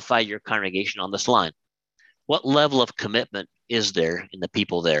identify your congregation on this line. What level of commitment is there in the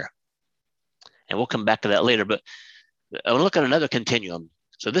people there? And we'll come back to that later, but I want to look at another continuum.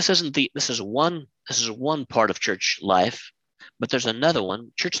 So this is one part of church life, but there's another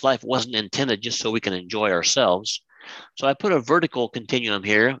one. Church life wasn't intended just so we can enjoy ourselves. So I put a vertical continuum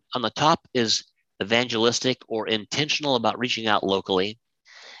here. On the top is evangelistic or intentional about reaching out locally.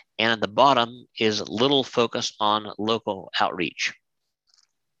 And at the bottom is little focus on local outreach.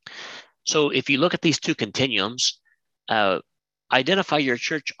 So if you look at these two continuums, identify your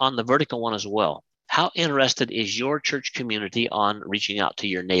church on the vertical one as well. How interested is your church community on reaching out to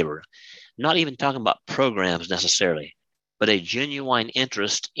your neighbor? Not even talking about programs necessarily, but a genuine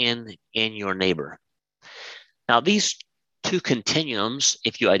interest in your neighbor. Now, these two continuums,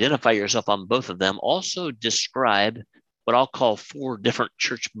 if you identify yourself on both of them, also describe what I'll call 4 different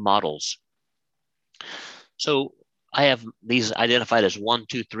church models. So I have these identified as 1,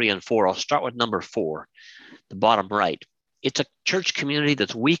 2, 3, and 4. I'll start with number 4, the bottom right. It's a church community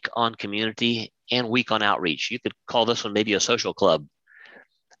that's weak on community and weak on outreach. You could call this one maybe a social club.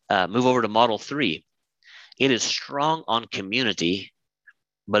 Move over to model 3. It is strong on community,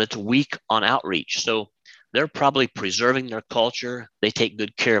 but it's weak on outreach. So they're probably preserving their culture. They take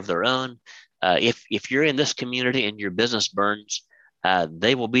good care of their own. If you're in this community and your business burns,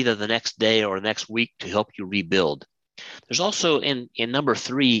 they will be there the next day or next week to help you rebuild. There's also in number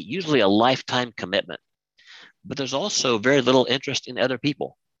 3, usually a lifetime commitment, but there's also very little interest in other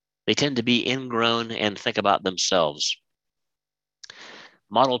people. They tend to be ingrown and think about themselves.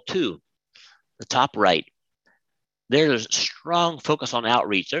 Model 2, the top right, there's a strong focus on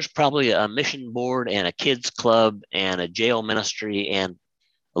outreach. There's probably a mission board and a kids club and a jail ministry and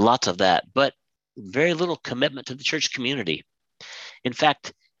lots of that, but very little commitment to the church community. In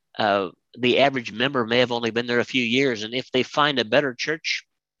fact, the average member may have only been there a few years, and if they find a better church,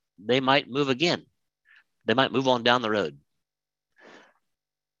 they might move again. They might move on down the road.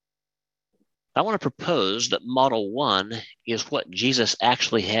 I want to propose that model 1 is what Jesus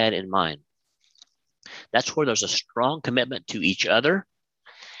actually had in mind. That's where there's a strong commitment to each other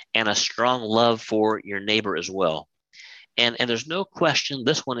and a strong love for your neighbor as well. And there's no question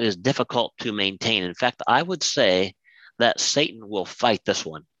this one is difficult to maintain. In fact, I would say that Satan will fight this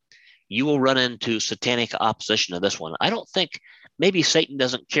one. You will run into satanic opposition to this one. I don't think maybe Satan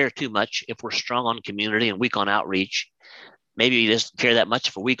doesn't care too much if we're strong on community and weak on outreach. Maybe he doesn't care that much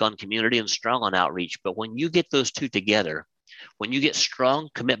if we're weak on community and strong on outreach. But when you get those two together, when you get strong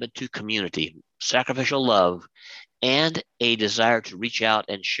commitment to community, sacrificial love, and a desire to reach out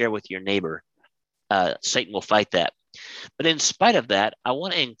and share with your neighbor, Satan will fight that. But in spite of that, I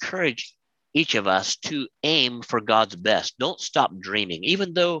want to encourage each of us to aim for God's best. Don't stop dreaming.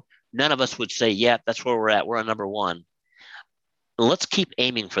 Even though none of us would say, yeah, that's where we're at. We're on number 1. Let's keep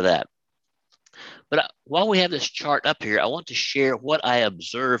aiming for that. But while we have this chart up here, I want to share what I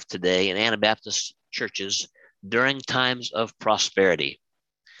observed today in Anabaptist churches during times of prosperity.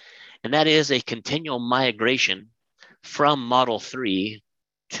 And that is a continual migration from model 3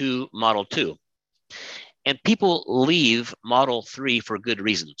 to model 2. And people leave model 3 for good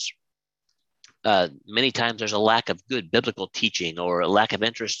reasons. Many times there's a lack of good biblical teaching or a lack of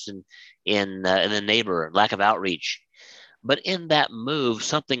interest in the neighbor, lack of outreach. But in that move,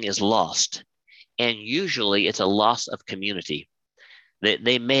 something is lost. And usually it's a loss of community.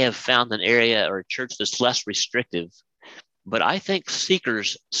 They may have found an area or a church that's less restrictive, but I think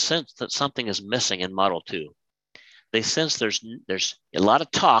seekers sense that something is missing in model 2. They sense there's a lot of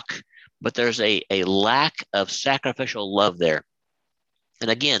talk, but there's a lack of sacrificial love there. And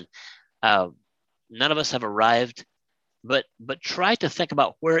again, none of us have arrived, but try to think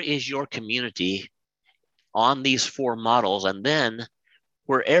about where is your community on these 4 models, and then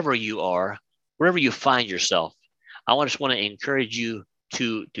wherever you are, wherever you find yourself, I just want to encourage you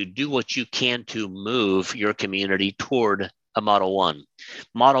to do what you can to move your community toward a model 1.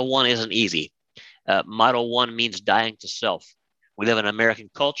 Model 1 isn't easy. Model 1 means dying to self. We live in American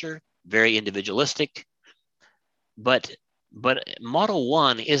culture, very individualistic, but model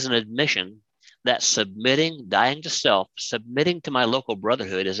 1 is an admission that dying to self, submitting to my local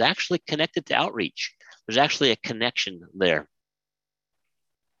brotherhood is actually connected to outreach. There's actually a connection there.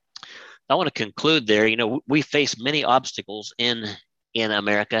 I want to conclude there. We face many obstacles in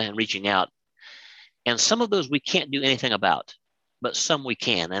America and reaching out. And some of those we can't do anything about. but some we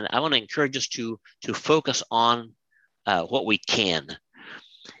can. And I want to encourage us to focus on what we can.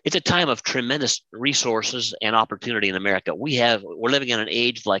 It's a time of tremendous resources and opportunity in America. We're living in an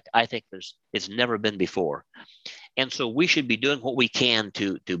age like I think it's never been before. And so we should be doing what we can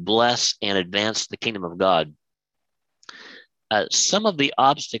to bless and advance the kingdom of God. Some of the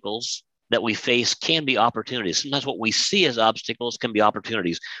obstacles that we face can be opportunities. Sometimes what we see as obstacles can be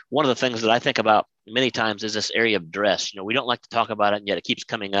opportunities. One of the things that I think about many times is this area of dress. We don't like to talk about it, and yet it keeps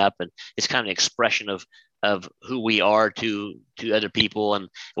coming up, and it's kind of an expression of who we are to other people, and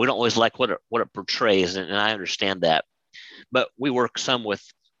we don't always like what it portrays, and I understand that. But we work some with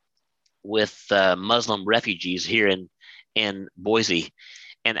Muslim refugees here in Boise,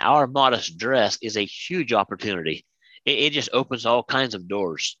 and our modest dress is a huge opportunity. It just opens all kinds of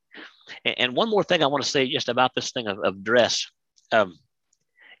doors. And one more thing I want to say just about this thing of dress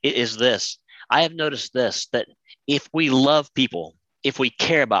is this. I have noticed this, that if we love people, if we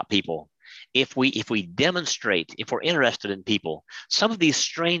care about people, if we demonstrate, if we're interested in people, some of these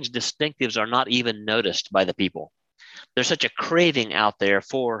strange distinctives are not even noticed by the people. There's such a craving out there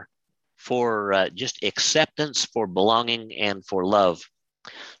for just acceptance, for belonging, and for love.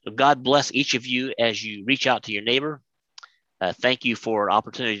 So God bless each of you as you reach out to your neighbor. Thank you for an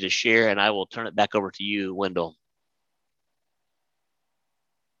opportunity to share, and I will turn it back over to you, Wendell.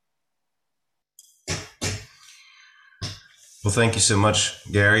 Well, thank you so much,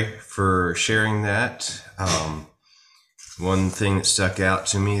 Gary, for sharing that. One thing that stuck out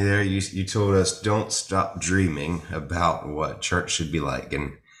to me there, you told us, don't stop dreaming about what church should be like.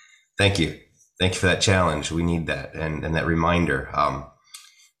 And thank you. Thank you for that challenge. We need that and that reminder.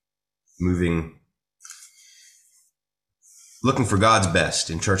 Looking for God's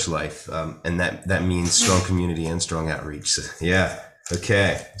best in church life, and that means strong community and strong outreach. So, yeah.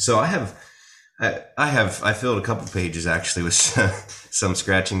 Okay. So I filled a couple pages actually with some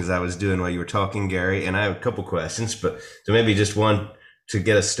scratching as I was doing while you were talking, Gary, and I have a couple questions, but so maybe just one to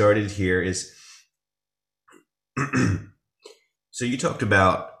get us started here is, so you talked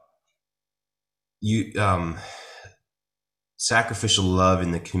about sacrificial love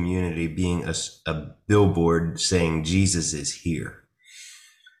in the community being a billboard saying Jesus is here.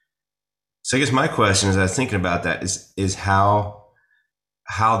 So I guess my question as I was thinking about that is how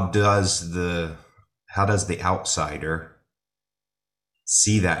does the outsider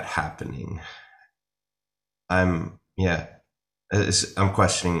see that happening? I'm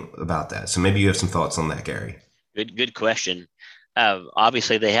questioning about that. So maybe you have some thoughts on that, Gary. Good question.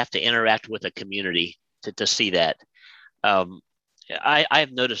 Obviously they have to interact with a community to see that.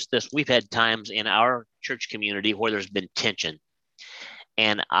 I've noticed this. We've had times in our church community where there's been tension.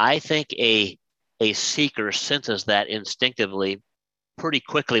 And I think a seeker senses that instinctively pretty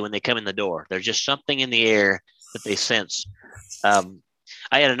quickly when they come in the door. There's just something in the air that they sense. I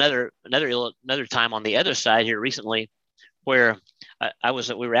had another time on the other side here recently where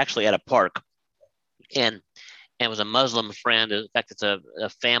we were actually at a park, and it was a Muslim friend. In fact, it's a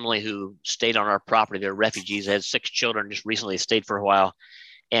family who stayed on our property. They're refugees. They had 6 children, just recently stayed for a while.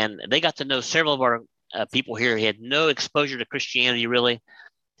 And they got to know several of our people here. He had no exposure to Christianity, really.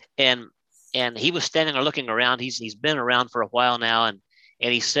 And he was standing there looking around. He's been around for a while now. And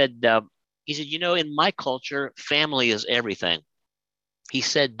he said, in my culture, family is everything. He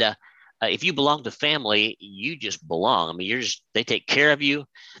said, if you belong to family, you just belong. I mean, they take care of you.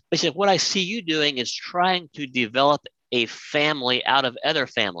 They said, what I see you doing is trying to develop a family out of other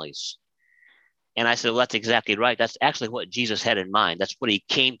families. And I said, well, that's exactly right. That's actually what Jesus had in mind. That's what he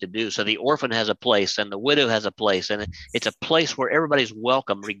came to do. So the orphan has a place and the widow has a place, and it's a place where everybody's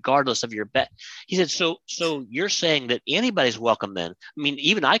welcome, regardless of your bet. He said, so you're saying that anybody's welcome then? I mean,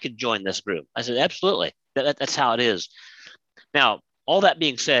 even I could join this group. I said, absolutely. That's how it is. Now, all that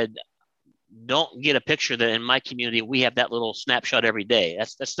being said, don't get a picture that in my community we have that little snapshot every day.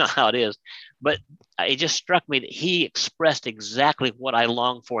 That's not how it is. But it just struck me that he expressed exactly what I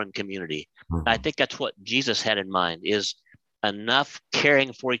long for in community. Mm-hmm. I think that's what Jesus had in mind, is enough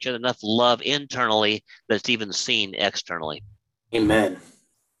caring for each other, enough love internally that's even seen externally. Amen.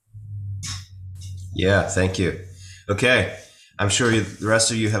 Yeah, thank you. Okay, I'm sure the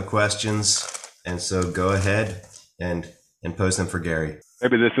rest of you have questions, and so go ahead and pose them for Gary.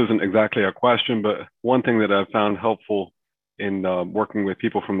 Maybe this isn't exactly a question, but one thing that I've found helpful in working with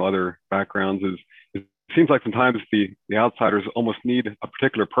people from other backgrounds is it seems like sometimes the outsiders almost need a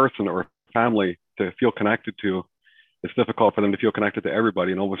particular person or family to feel connected to. It's difficult for them to feel connected to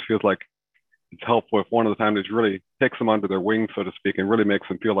everybody, and almost feels like it's helpful if one of the families really takes them under their wing, so to speak, and really makes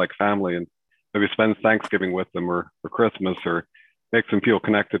them feel like family, and maybe spends Thanksgiving with them or Christmas, or makes them feel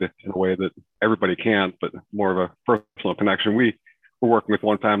connected in a way that everybody can't, but more of a personal connection. We we're working with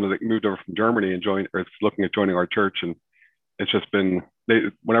one family that moved over from Germany and joined, or is looking at joining our church. And it's just been,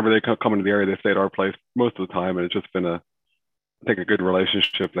 whenever they come into the area, they stay at our place most of the time. And it's just been I think a good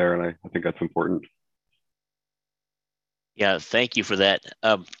relationship there. And I think that's important. Yeah, thank you for that.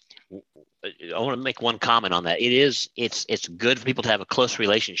 I want to make one comment on that. It's good for people to have a close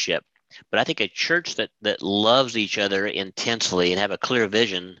relationship, but I think a church that loves each other intensely and have a clear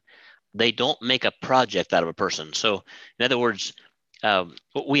vision, they don't make a project out of a person. So, in other words,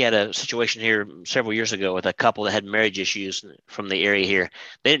 we had a situation here several years ago with a couple that had marriage issues from the area here.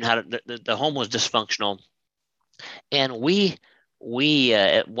 They didn't have the home was dysfunctional, and we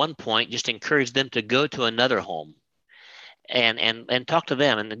at one point just encouraged them to go to another home and talk to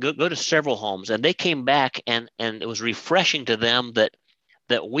them and go to several homes. And they came back and it was refreshing to them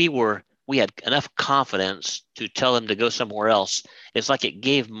that we had enough confidence to tell them to go somewhere else. It's like it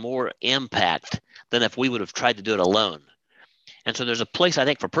gave more impact than if we would have tried to do it alone. And so there's a place, I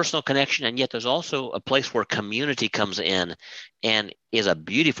think, for personal connection, and yet there's also a place where community comes in and is a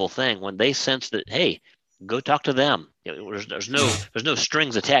beautiful thing when they sense that, hey, go talk to them. There's no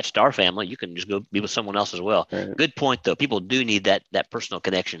strings attached to our family. You can just go be with someone else as well. Right. Good point, though. People do need that personal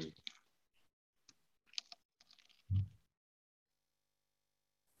connection.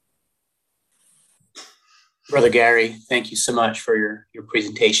 Brother Gary, thank you so much for your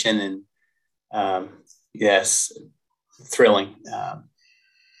presentation, and yes, thrilling,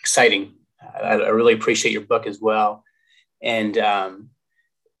 exciting. I really appreciate your book as well. And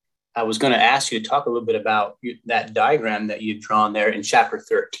I was going to ask you to talk a little bit about that diagram that you've drawn there in chapter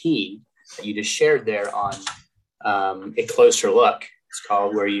 13 that you just shared there on A Closer Look. It's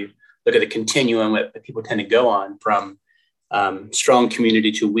called, where you look at the continuum that people tend to go on from strong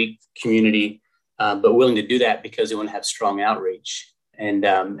community to weak community, but willing to do that because they want to have strong outreach. And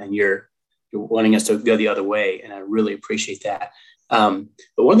you're wanting us to go the other way. And I really appreciate that. But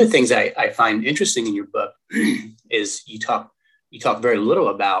one of the things I find interesting in your book is you talk very little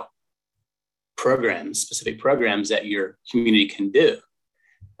about specific programs that your community can do.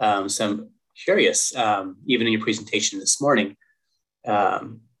 So I'm curious, even in your presentation this morning, I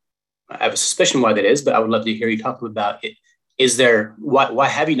have a suspicion why that is, but I would love to hear you talk about it. Why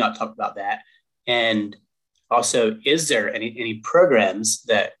have you not talked about that? And also, is there any programs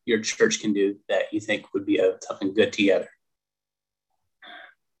that your church can do that you think would be something good together?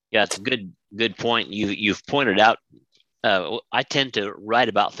 Yeah, it's a good point. You've pointed out. I tend to write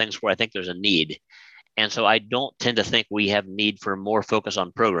about things where I think there's a need, and so I don't tend to think we have need for more focus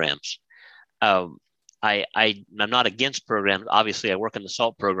on programs. I'm not against programs. Obviously, I work in the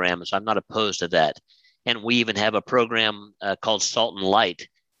SALT program, so I'm not opposed to that. And we even have a program called Salt and Light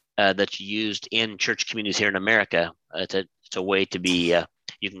that's used in church communities here in America. It's a way to be.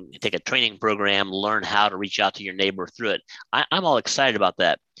 You can take a training program, learn how to reach out to your neighbor through it. I'm all excited about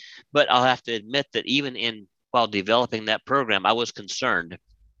that, but I'll have to admit that even while developing that program, I was concerned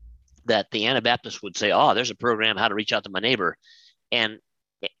that the Anabaptists would say, "Oh, there's a program how to reach out to my neighbor," and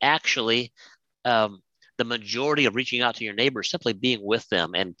actually, the majority of reaching out to your neighbor is simply being with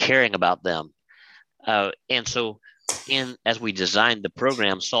them and caring about them. And so, as we designed the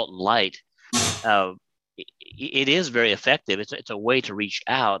program, Salt and Light, it is very effective. It's a way to reach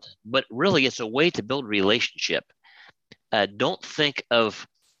out, but really, it's a way to build relationship. Don't think of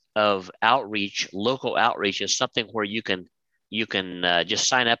outreach, local outreach, as something where you can just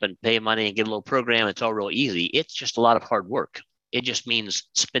sign up and pay money and get a little program. It's all real easy. It's just a lot of hard work. It just means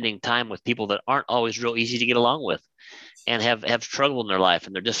spending time with people that aren't always real easy to get along with and have struggle in their life,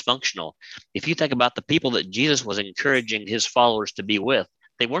 and they're dysfunctional. If you think about the people that Jesus was encouraging his followers to be with,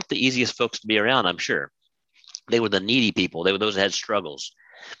 they weren't the easiest folks to be around, I'm sure. They were the needy people. They were those that had struggles.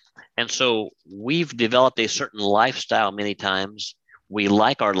 And so we've developed a certain lifestyle many times. We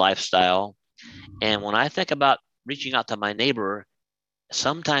like our lifestyle. And when I think about reaching out to my neighbor,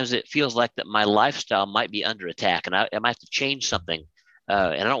 sometimes it feels like that my lifestyle might be under attack, and I might have to change something.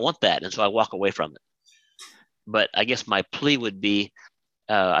 And I don't want that. And so I walk away from it. But I guess my plea would be,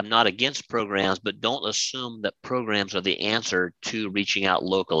 I'm not against programs, but don't assume that programs are the answer to reaching out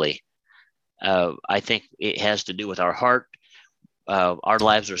locally. I think it has to do with our heart. Our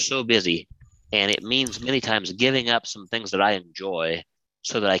lives are so busy, and it means many times giving up some things that I enjoy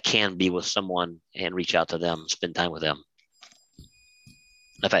so that I can be with someone and reach out to them, spend time with them.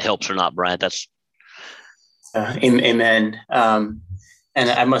 If that helps or not, Brian, that's. Amen. And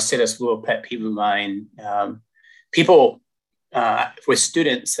I must say this little pet peeve of mine. People with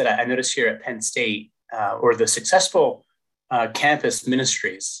students that I notice here at Penn State, or the successful campus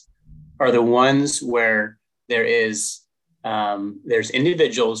ministries, are the ones where there's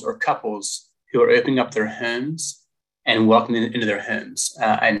individuals or couples who are opening up their homes and welcome them into their homes.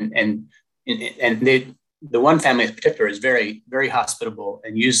 The one family in particular is very, very hospitable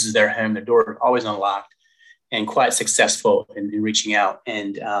and uses their home, their door always unlocked, and quite successful in reaching out.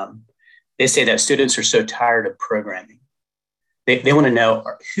 And they say that students are so tired of programming. They want to know,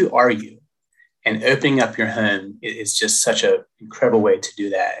 who are you? And opening up your home is just such an incredible way to do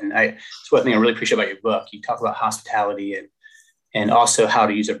that. And it's one thing I really appreciate about your book. You talk about hospitality and also how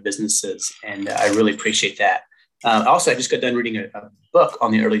to use our businesses. And I really appreciate that. Also, I just got done reading a book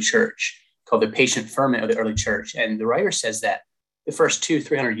on the early church called The Patient Ferment of the Early Church. And the writer says that the first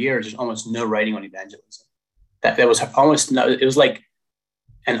 200-300 years, there's almost no writing on evangelism. That was almost no, it was like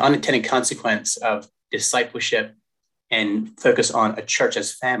an unintended consequence of discipleship and focus on a church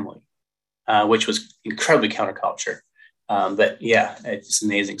as family, which was incredibly counterculture. But yeah, it's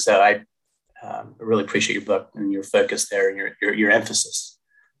amazing. So I really appreciate your book and your focus there and your emphasis.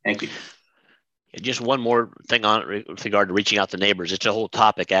 Thank you. Just one more thing with regard to reaching out to neighbors. It's a whole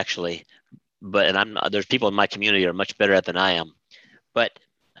topic, actually. But there's people in my community who are much better at than I am. But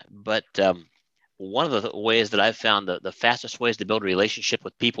one of the ways that I've found the fastest ways to build a relationship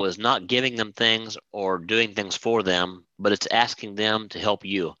with people is not giving them things or doing things for them, but it's asking them to help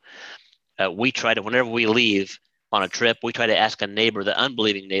you. We try to, whenever we leave on a trip, we try to ask a neighbor, the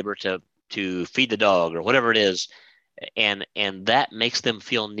unbelieving neighbor, to feed the dog or whatever it is. And that makes them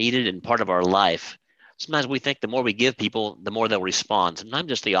feel needed and part of our life. Sometimes we think the more we give people, the more they'll respond. Sometimes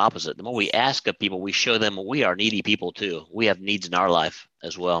just the opposite. The more we ask of people, we show them we are needy people too. We have needs in our life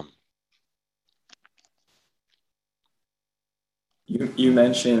as well. You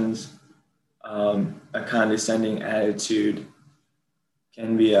mentioned a condescending attitude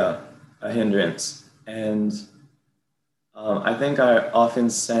can be a hindrance. And I think I often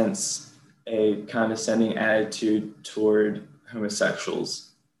sense a condescending attitude toward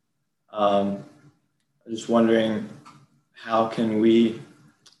homosexuals. I'm just wondering, how can we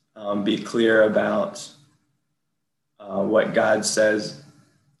be clear about what God says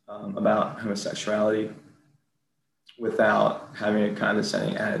about homosexuality without having a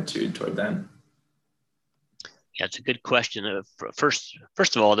condescending attitude toward them? Yeah, it's a good question. First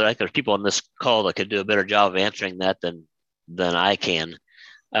of all, there's people on this call that could do a better job of answering that than I can.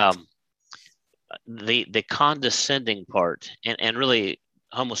 The condescending part, and really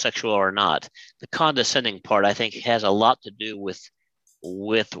homosexual or not, the condescending part, I think, has a lot to do with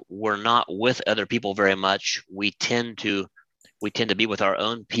we're not with other people very much. We tend to be with our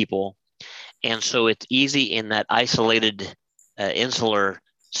own people. And so it's easy in that isolated, insular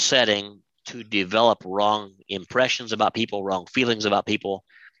setting to develop wrong impressions about people, wrong feelings about people.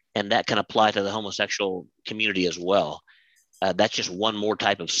 And that can apply to the homosexual community as well. That's just one more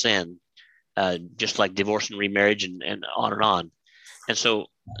type of sin, just like divorce and remarriage and on and on. And so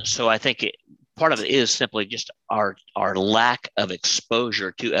I think part of it is simply just our lack of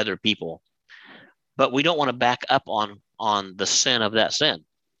exposure to other people. But we don't want to back up on the sin of that sin.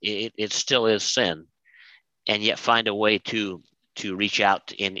 It still is sin, and yet find a way to reach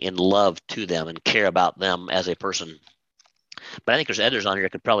out in love to them and care about them as a person. But I think there's others on here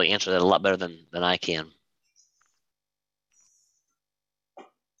that could probably answer that a lot better than I can.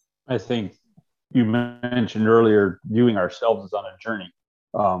 I think you mentioned earlier viewing ourselves as on a journey.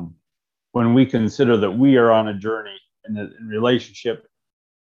 When we consider that we are on a journey in relationship,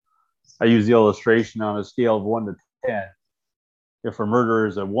 I use the illustration on a scale of 1 to 10. If a murderer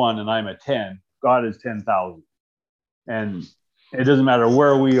is a 1 and I'm a 10, God is 10,000. And it doesn't matter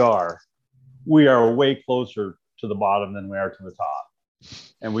where we are way closer to the bottom than we are to the top.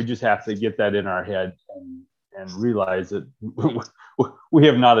 And we just have to get that in our head and realize that we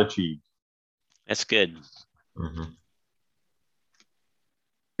have not achieved. That's good. Mm-hmm.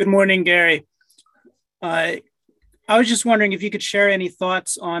 Good morning, Gary. I was just wondering if you could share any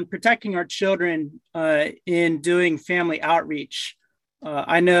thoughts on protecting our children in doing family outreach.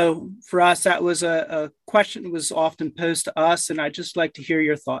 I know for us, that was a question that was often posed to us, and I'd just like to hear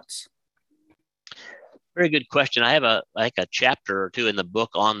your thoughts. Very good question. I have a chapter or two in the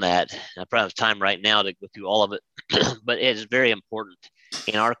book on that. I probably have time right now to go through all of it, but it is very important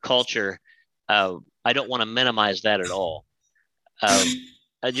in our culture. I don't want to minimize that at all.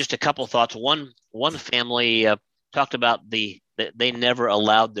 Just a couple thoughts. One family talked about that they never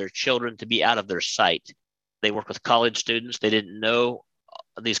allowed their children to be out of their sight. They work with college students. They didn't know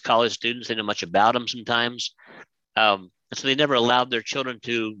these college students. They didn't know much about them sometimes. And so they never allowed their children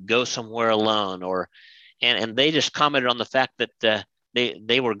to go somewhere alone, and they just commented on the fact that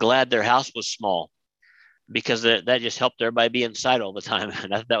they were glad their house was small, because that just helped everybody be inside all the time.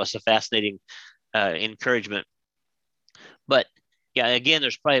 And that was a fascinating encouragement. But Yeah, again,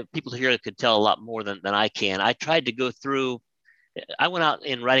 there's probably people here that could tell a lot more than I can. I tried to go through, I went out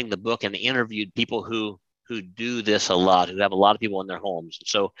in writing the book and interviewed people who do this a lot, who have a lot of people in their homes.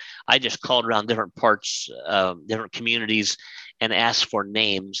 So I just called around different parts, different communities, and asked for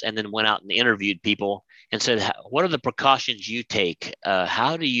names, and then went out and interviewed people and said, "What are the precautions you take?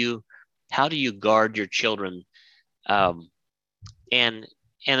 How do you guard your children?" Um, and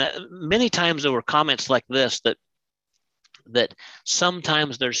many times there were comments like this that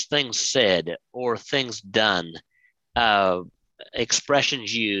sometimes there's things said or things done,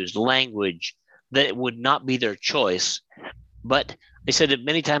 expressions used, language that would not be their choice. But they said that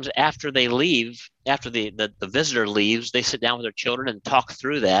many times after they leave, after the visitor leaves, they sit down with their children and talk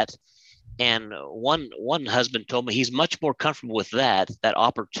through that. And one husband told me he's much more comfortable with that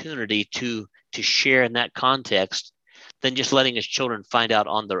opportunity to share in that context than just letting his children find out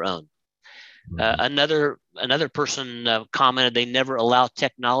on their own. Another person commented they never allow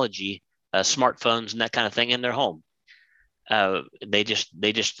technology, smartphones and that kind of thing in their home. They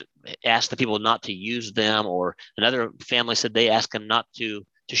just ask the people not to use them, or another family said they ask them not to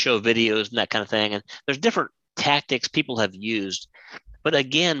show videos and that kind of thing. And there's different tactics people have used. But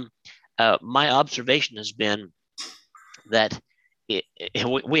again, my observation has been that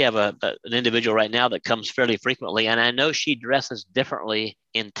we have an individual right now that comes fairly frequently, and I know she dresses differently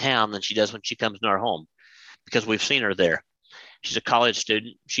in town than she does when she comes in our home, because we've seen her there. She's a college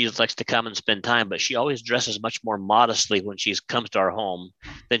student. She likes to come and spend time, but she always dresses much more modestly when she comes to our home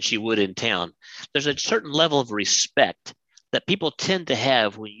than she would in town. There's a certain level of respect that people tend to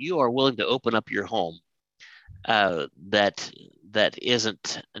have when you are willing to open up your home, that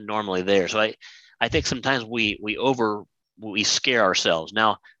isn't normally there. So I think sometimes we scare ourselves.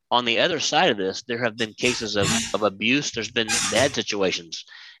 Now, on the other side of this, there have been cases of abuse. There's been bad situations.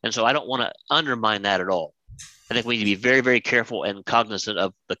 And so I don't want to undermine that at all. I think we need to be very, very careful and cognizant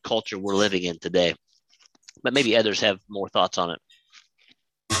of the culture we're living in today. But maybe others have more thoughts on it.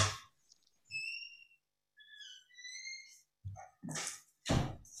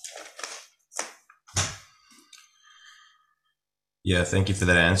 Yeah, thank you for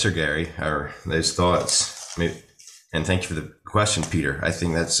that answer, Gary, or those thoughts. And thank you for the question, Peter. I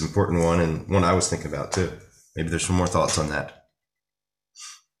think that's an important one, and one I was thinking about too. Maybe there's some more thoughts on that.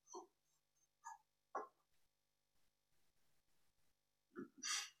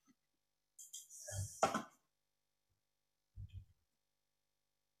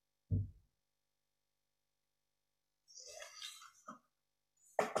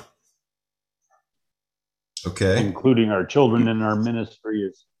 Okay. Including our children in our ministry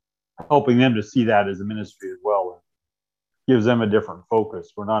is helping them to see that as a ministry as well. It gives them a different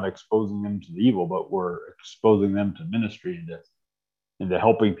focus. We're not exposing them to the evil, but we're exposing them to ministry and to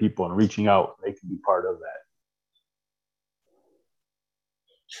helping people and reaching out. They can be part of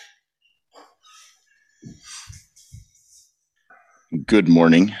that. Good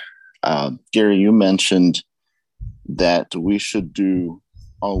morning. Gary, you mentioned that we should do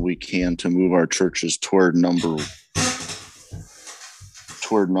all we can to move our churches toward number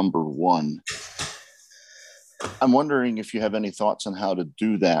one. I'm wondering if you have any thoughts on how to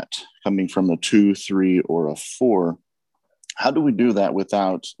do that, coming from a 2, 3, or a 4. How do we do that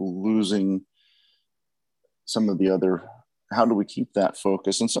without losing some of the other? How do we keep that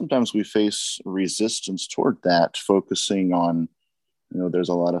focus? And sometimes we face resistance toward that, focusing on, there's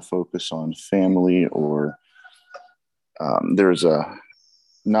a lot of focus on family, or there's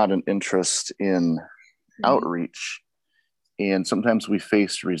not an interest in outreach. And sometimes we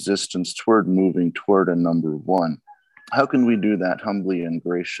face resistance toward moving toward a number one. How can we do that humbly and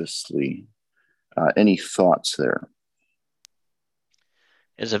graciously? Any thoughts there?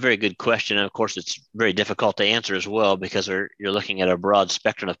 It's a very good question. And of course, it's very difficult to answer as well, because you're looking at a broad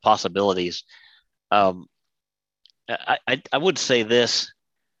spectrum of possibilities. I would say this.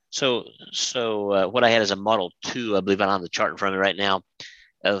 So what I had is a Model 2, I believe I'm on the chart in front of me right now,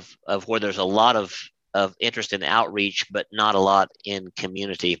 of where there's a lot of interest in outreach, but not a lot in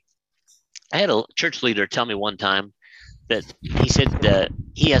community. I had a church leader tell me one time that he said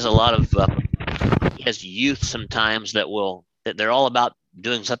he has a lot of he has youth sometimes that they're all about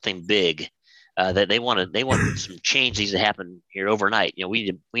doing something big, that they want some change needs to happen here overnight.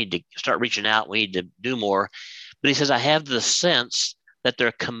 We need to start reaching out. We need to do more. But he says, I have the sense that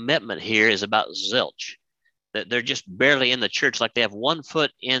their commitment here is about zilch, that they're just barely in the church. Like they have 1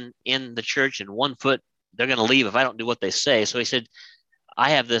 foot in the church and 1 foot they're going to leave if I don't do what they say. So he said,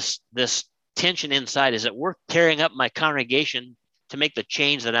 I have this tension inside. Is it worth tearing up my congregation to make the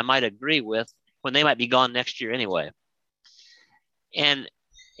change that I might agree with when they might be gone next year anyway? And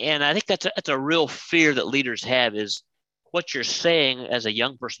I think that's a real fear that leaders have, is what you're saying as a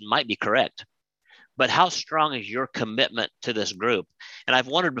young person might be correct, but how strong is your commitment to this group? And I've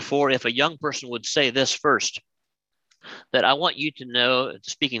wondered before if a young person would say this first, that I want you to know,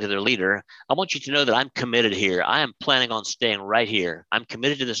 speaking to their leader, I want you to know that I'm committed here. I am planning on staying right here. I'm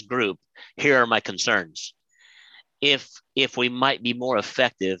committed to this group. Here are my concerns. If we might be more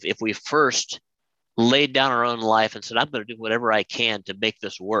effective if we first laid down our own life and said, I'm going to do whatever I can to make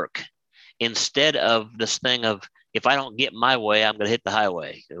this work, instead of this thing of, if I don't get my way, I'm going to hit the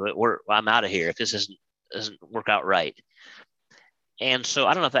highway. I'm out of here if this doesn't work out right. And so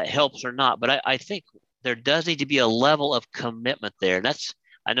I don't know if that helps or not, but I think there does need to be a level of commitment there. And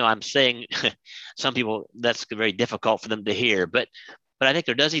I know I'm saying some people that's very difficult for them to hear, but I think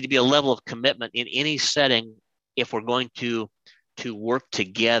there does need to be a level of commitment in any setting if we're going to work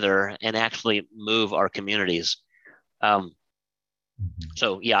together and actually move our communities.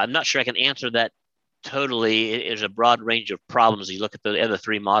 So yeah, I'm not sure I can answer that totally. There's a broad range of problems. You look at the other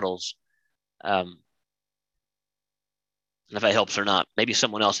three models. And if that helps or not, maybe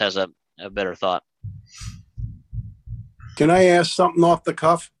someone else has a better thought. Can I ask something off the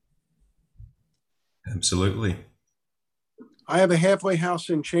cuff? Absolutely. I have a halfway house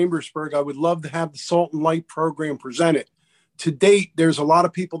in Chambersburg. I would love to have the Salt and Light program presented. To date, there's a lot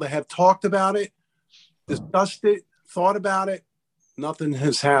of people that have talked about it, discussed it, thought about it. Nothing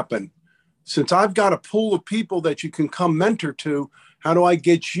has happened. Since I've got a pool of people that you can come mentor to, how do I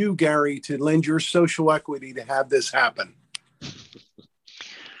get you, Gary, to lend your social equity to have this happen?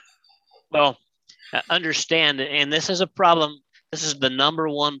 Well, understand, and this is a problem. This is the number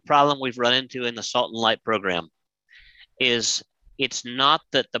one problem we've run into in the Salt and Light program. Is it's not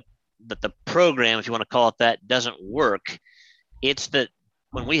that the program, if you want to call it that, doesn't work. It's that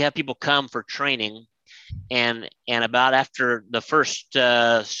when we have people come for training, and about after the first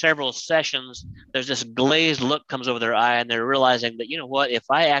several sessions, there's this glazed look comes over their eye, and they're realizing that, you know what, if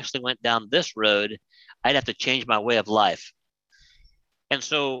I actually went down this road, I'd have to change my way of life. And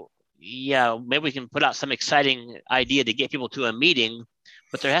so, yeah, maybe we can put out some exciting idea to get people to a meeting,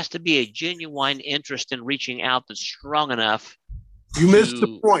 but there has to be a genuine interest in reaching out that's strong enough. You missed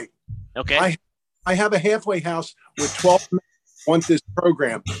the point. Okay. I have a halfway house with 12 men who want this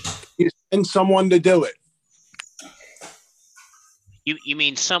program. You send someone to do it. You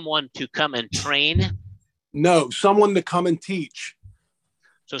mean someone to come and train? No, someone to come and teach.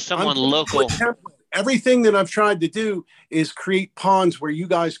 So someone local. Everything that I've tried to do is create ponds where you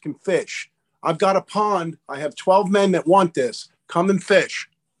guys can fish. I've got a pond. I have 12 men that want this. Come and fish.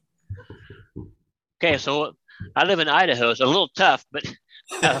 Okay, so I live in Idaho. It's a little tough, but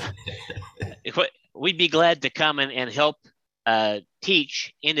we'd be glad to come and help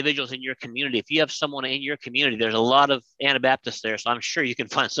teach individuals in your community. If you have someone in your community, there's a lot of Anabaptists there, so I'm sure you can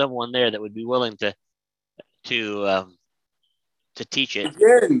find someone there that would be willing to teach it.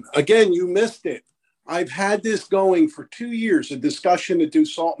 Again, you missed it. I've had this going for 2 years, a discussion to do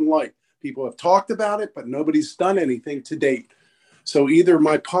Salt and Light. People have talked about it, but nobody's done anything to date. So either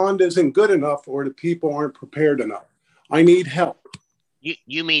my pond isn't good enough or the people aren't prepared enough. I need help.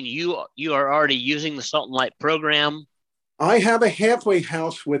 You mean you are already using the Salt and Light program? I have a halfway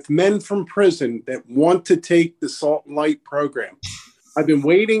house with men from prison that want to take the Salt and Light program. I've been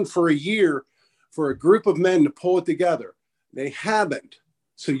waiting for a year for a group of men to pull it together. They haven't.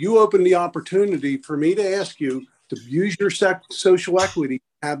 So you open the opportunity for me to ask you to use your social equity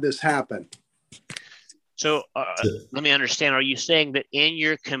to have this happen. So let me understand. Are you saying that in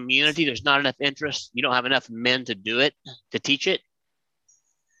your community, there's not enough interest? You don't have enough men to do it, to teach it?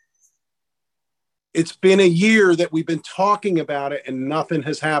 It's been a year that we've been talking about it and nothing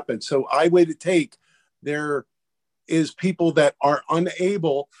has happened. So I would take there is people that are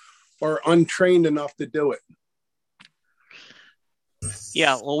unable or untrained enough to do it.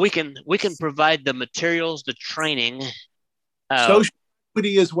 Yeah, well, we can provide the materials, the training. Social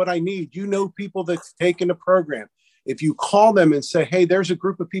equity is what I need. You know, people that's taken the program. If you call them and say, hey, there's a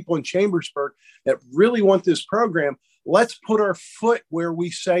group of people in Chambersburg that really want this program, let's put our foot where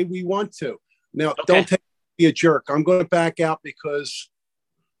we say we want to. Now, Don't take me a jerk. I'm going to back out because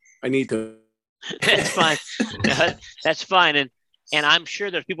I need to. That's fine. That's fine. And I'm sure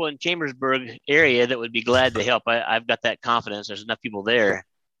there's people in Chambersburg area that would be glad to help. I've got that confidence. There's enough people there.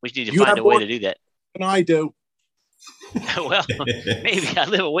 We just need to find a way to do that. And I do. Well, maybe I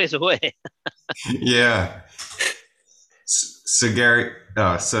live a ways away. Yeah. So Gary,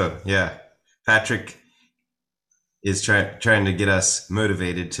 Patrick is trying to get us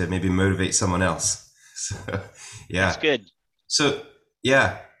motivated to maybe motivate someone else. So, yeah. That's good. So,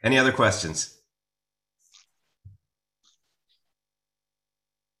 yeah. Any other questions?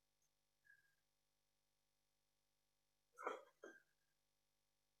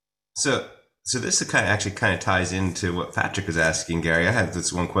 So this actually kind of ties into what Patrick was asking, Gary. I have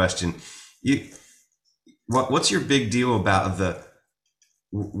this one question. What's your big deal about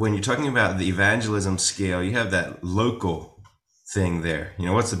when you're talking about the evangelism scale? You have that local thing there.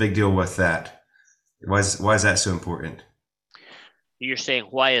 What's the big deal with that? Why is that so important? You're saying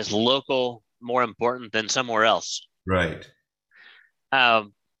why is local more important than somewhere else? Right.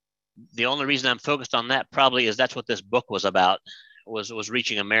 The only reason I'm focused on that probably is that's what this book was about, was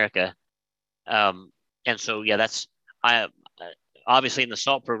reaching America. And so, yeah, obviously in the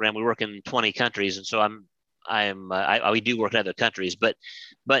SALT program, we work in 20 countries. And so we do work in other countries, but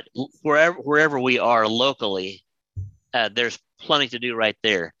wherever we are locally, there's plenty to do right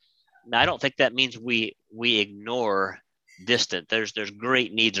there. Now, I don't think that means we ignore distant. There's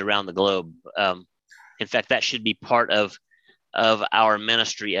great needs around the globe. In fact, that should be part of our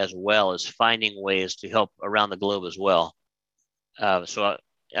ministry as well, as finding ways to help around the globe as well. So I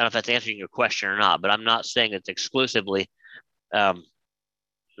don't know if that's answering your question or not, but I'm not saying it's exclusively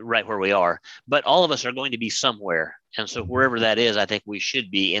right where we are. But all of us are going to be somewhere. And so wherever that is, I think we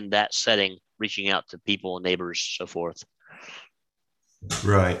should be in that setting, reaching out to people, neighbors, so forth.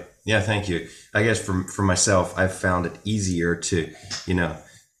 Right. Yeah, thank you. I guess for myself, I've found it easier to,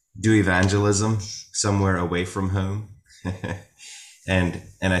 do evangelism somewhere away from home. and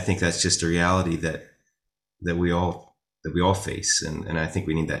I think that's just a reality that we all face. And I think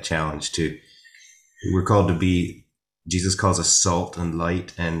we need that challenge too. We're called to be, Jesus calls us salt and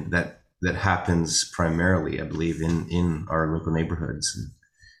light, and that happens primarily, I believe, in our local neighborhoods. And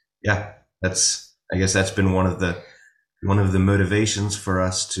yeah, I guess that's been one of the motivations for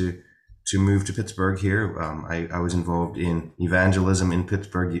us to move to Pittsburgh here. I was involved in evangelism in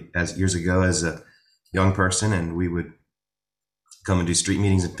Pittsburgh years ago as a young person, and we would come and do street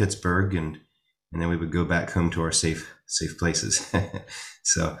meetings in Pittsburgh, and then we would go back home to our safe places.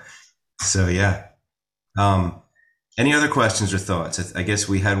 So yeah. Any other questions or thoughts? I guess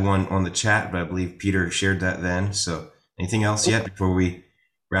we had one on the chat, but I believe Peter shared that then. So anything else yet before we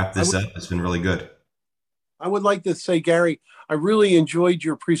wrap this up? It's been really good. I would like to say, Gary, I really enjoyed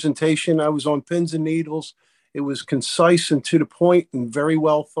your presentation. I was on pins and needles. It was concise and to the point and very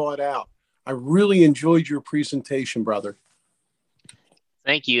well thought out. I really enjoyed your presentation, brother.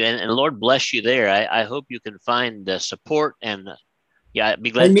 Thank you. And Lord bless you there. I hope you can find the support, and I'd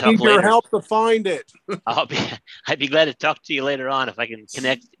be glad to talk later. I need your help to find it. I'd be glad to talk to you later on if I can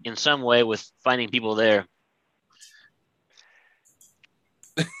connect in some way with finding people there.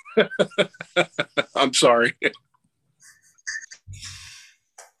 I'm sorry.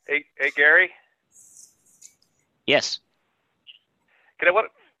 Hey, Gary? Yes. Do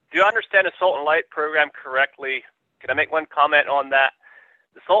you understand the Salt and Light program correctly? Can I make one comment on that?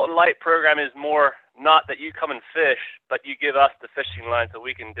 The Salt and Light program is more not that you come and fish, but you give us the fishing line so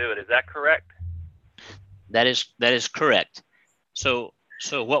we can do it. Is that correct? That is correct. So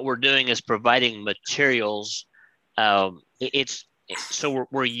what we're doing is providing materials. So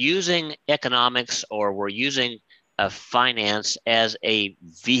we're using economics, or we're using finance as a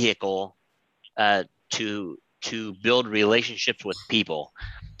vehicle to build relationships with people.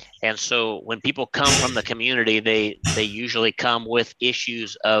 And so when people come from the community, they usually come with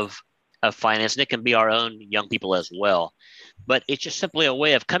issues of finance, and it can be our own young people as well. But it's just simply a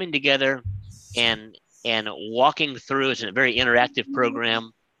way of coming together and walking through. It's a very interactive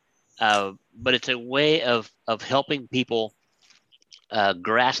program, but it's a way of helping people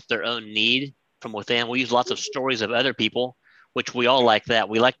grasp their own need from within. We use lots of stories of other people, which we all like that.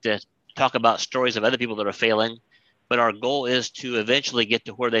 We like to talk about stories of other people that are failing, but our goal is to eventually get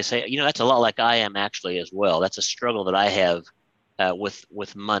to where they say, that's a lot like I am actually as well. That's a struggle that I have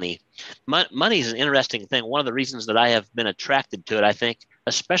with money. Money is an interesting thing. One of the reasons that I have been attracted to it, I think,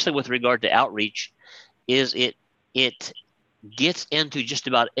 especially with regard to outreach, is it gets into just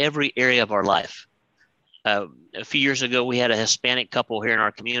about every area of our life. A few years ago, we had a Hispanic couple here in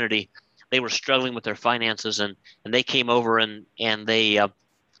our community. They were struggling with their finances, and they came over and they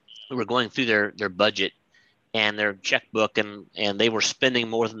were going through their budget and their checkbook, and they were spending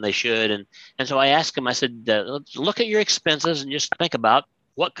more than they should. And so I asked them, I said, look at your expenses and just think about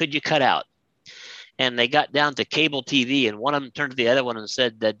what could you cut out. And they got down to cable TV, and one of them turned to the other one and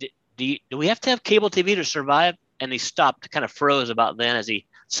said, do we have to have cable TV to survive? And he stopped, kind of froze about then as he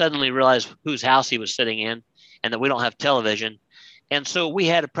suddenly realized whose house he was sitting in and that we don't have television. And so we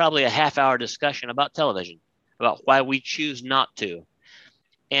had probably a half-hour discussion about television, about why we choose not to.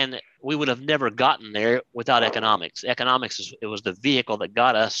 And we would have never gotten there without economics. Economics, it was the vehicle that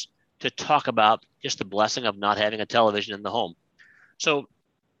got us to talk about just the blessing of not having a television in the home. So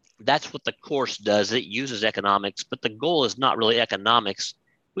that's what the course does. It uses economics, but the goal is not really economics.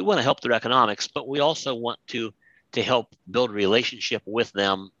 we want to help their economics, but we also want to help build a relationship with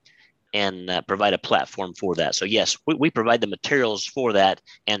them and provide a platform for that. So yes, we provide the materials for that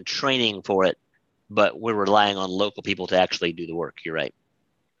and training for it, but we're relying on local people to actually do the work. You're right.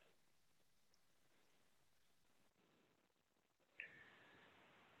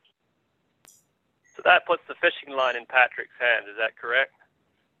 So that puts the fishing line in Patrick's hands. Is that correct?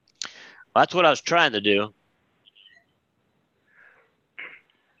 Well, that's what I was trying to do.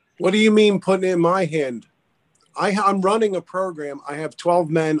 What do you mean putting it in my hand? I'm running a program. I have 12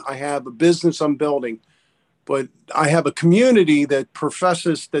 men. I have a business I'm building, but I have a community that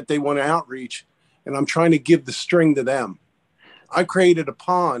professes that they want to outreach, and I'm trying to give the string to them. I created a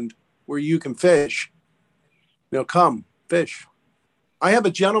pond where you can fish. Come fish. I have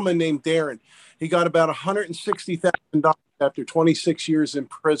a gentleman named Darren. He got about $160,000 after 26 years in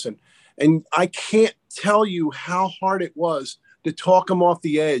prison. And I can't tell you how hard it was to talk him off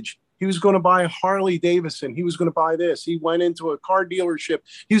the edge. He was going to buy a Harley Davidson. He was going to buy this. He went into a car dealership.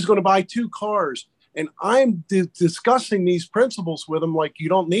 He was going to buy 2 cars. And I'm discussing these principles with him like, you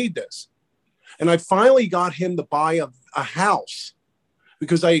don't need this. And I finally got him to buy a house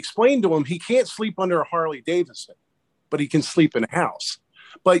because I explained to him he can't sleep under a Harley Davidson, but he can sleep in a house.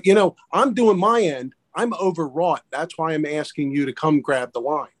 But, I'm doing my end. I'm overwrought. That's why I'm asking you to come grab the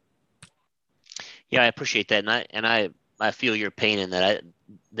line. Yeah, I appreciate that. And I feel your pain in that.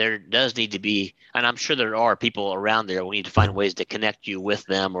 There does need to be, and I'm sure there are people around there. We need to find ways to connect you with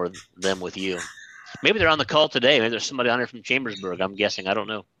them or them with you. Maybe they're on the call today. Maybe there's somebody on there from Chambersburg. I'm guessing. I don't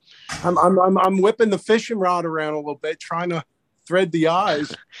know. I'm whipping the fishing rod around a little bit, trying to thread the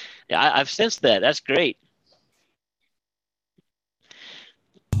eyes. Yeah, I've sensed that. That's great.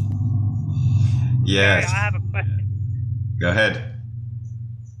 Yes. I have a question. Go ahead.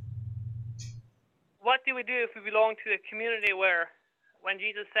 What do we do if we belong to a community where, when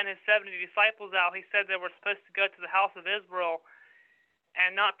Jesus sent his 70 disciples out, he said they were supposed to go to the house of Israel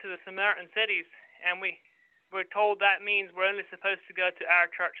and not to the Samaritan cities, and we're told that means we're only supposed to go to our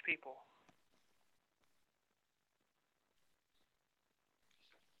church people?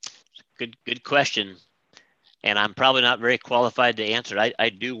 Good question. And I'm probably not very qualified to answer it. I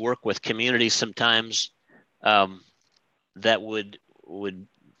do work with communities sometimes that would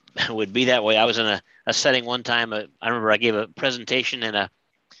be that way. I was in a setting one time. I remember I gave a presentation and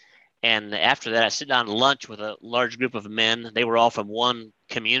after that I sit down to lunch with a large group of men. They were all from one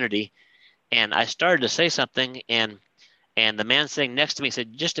community, and I started to say something, and the man sitting next to me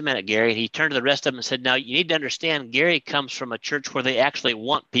said, "Just a minute, Gary." He turned to the rest of them and said, "Now you need to understand, Gary comes from a church where they actually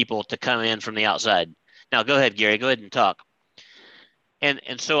want people to come in from the outside. Now go ahead, Gary. Go ahead and talk."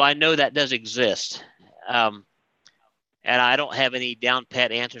 And so I know that does exist. And I don't have any down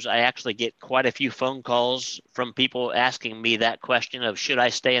pat answers. I actually get quite a few phone calls from people asking me that question of, should I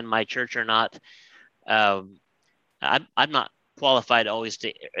stay in my church or not? I'm not qualified always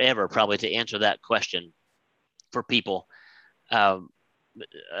to ever probably to answer that question for people.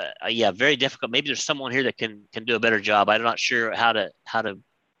 Yeah, very difficult. Maybe there's someone here that can do a better job. I'm not sure how to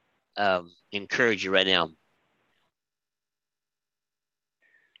encourage you right now.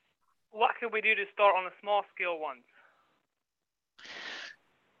 What could we do to start on the small scale ones?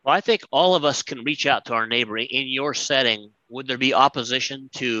 Well, I think all of us can reach out to our neighbor. In your setting, would there be opposition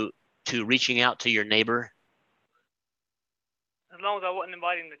to reaching out to your neighbor? As long as I wasn't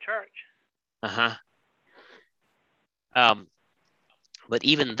inviting the church. But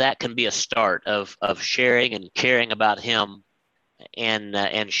even that can be a start of sharing and caring about him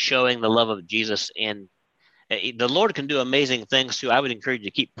and showing the love of Jesus. And the Lord can do amazing things too. I would encourage you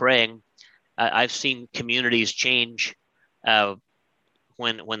to keep praying. I've seen communities change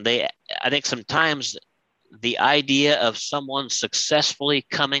when they, I think sometimes the idea of someone successfully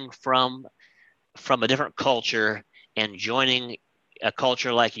coming from a different culture and joining a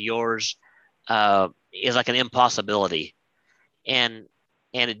culture like yours is like an impossibility, and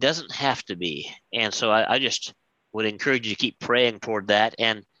it doesn't have to be. And so I just would encourage you to keep praying toward that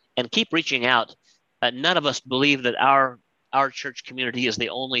and keep reaching out. None of us believe that our church community is the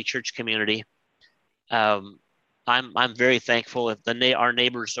only church community. I'm very thankful if our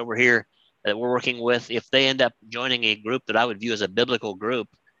neighbors over here that we're working with, if they end up joining a group that I would view as a biblical group,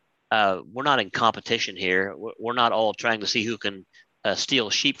 we're not in competition here. We're not all trying to see who can steal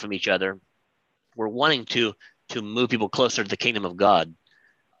sheep from each other. We're wanting to move people closer to the kingdom of God.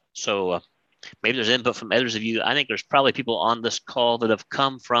 So maybe there's input from others of you. I think there's probably people on this call that have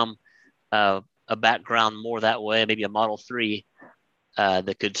come from a background more that way, maybe a Model 3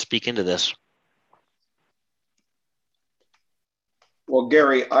 that could speak into this. Well,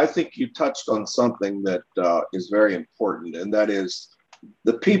 Gary, I think you touched on something that is very important, and that is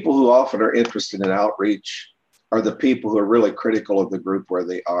the people who often are interested in outreach are the people who are really critical of the group where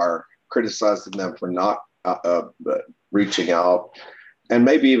they are, criticizing them for not reaching out, and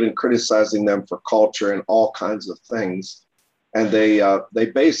maybe even criticizing them for culture and all kinds of things. And they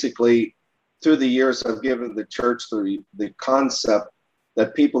basically, through the years, have given the church the concept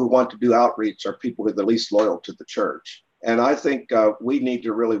that people who want to do outreach are people who are the least loyal to the church. And I think we need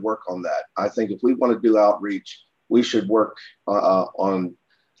to really work on that. I think if we want to do outreach, we should work on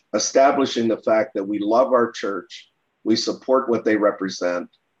establishing the fact that we love our church, we support what they represent,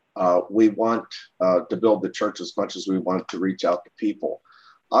 we want to build the church as much as we want to reach out to people.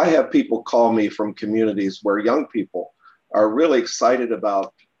 I have people call me from communities where young people are really excited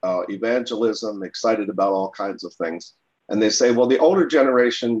about evangelism, excited about all kinds of things. And they say, well, the older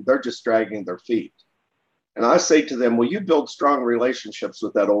generation, they're just dragging their feet. And I say to them, well, you build strong relationships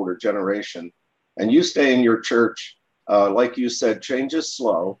with that older generation and you stay in your church. Like you said, change is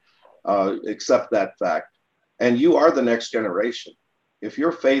slow, accept that fact. And you are the next generation. If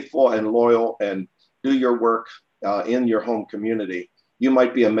you're faithful and loyal and do your work in your home community, you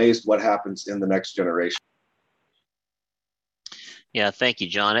might be amazed what happens in the next generation. Yeah, thank you,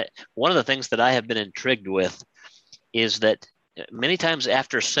 John. One of the things that I have been intrigued with is that many times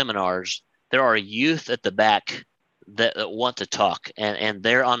after seminars, there are youth at the back that want to talk, and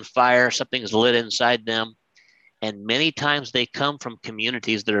they're on fire. Something's lit inside them. And many times they come from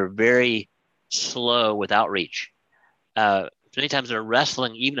communities that are very slow with outreach. Many times they're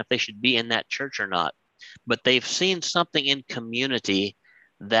wrestling even if they should be in that church or not. But they've seen something in community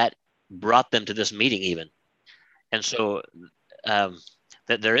that brought them to this meeting even. And so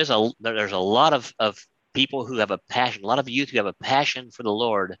that there's a lot of people who have a passion, a lot of youth who have a passion for the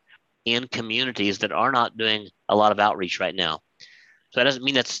Lord in communities that are not doing a lot of outreach right now. So that doesn't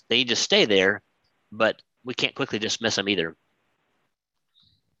mean that they just stay there, but we can't quickly dismiss them either.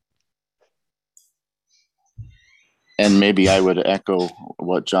 And maybe I would echo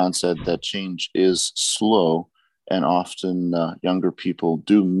what John said, that change is slow, and often younger people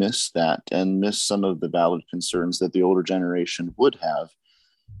do miss that and miss some of the valid concerns that the older generation would have.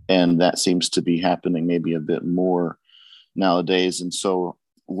 And that seems to be happening maybe a bit more nowadays. And so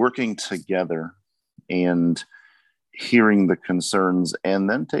working together and hearing the concerns and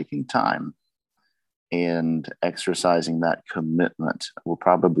then taking time and exercising that commitment will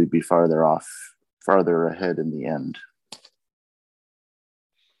probably be farther ahead in the end.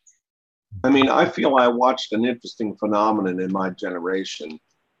 I mean, I feel I watched an interesting phenomenon in my generation.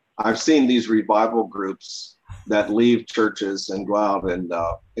 I've seen these revival groups that leave churches and go out and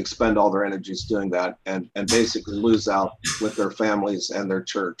expend all their energies doing that and basically lose out with their families and their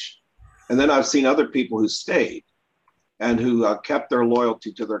church. And then I've seen other people who stayed and who kept their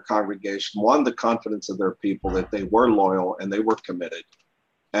loyalty to their congregation, won the confidence of their people that they were loyal and they were committed.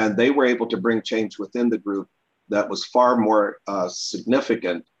 And they were able to bring change within the group that was far more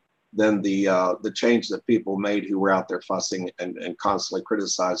significant than the change that people made who were out there fussing and constantly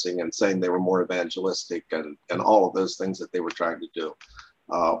criticizing and saying they were more evangelistic and all of those things that they were trying to do.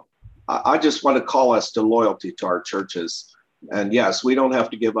 I just want to call us to loyalty to our churches. And yes, we don't have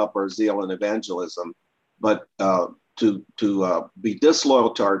to give up our zeal in evangelism, but to be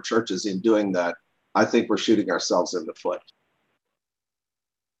disloyal to our churches in doing that, I think we're shooting ourselves in the foot.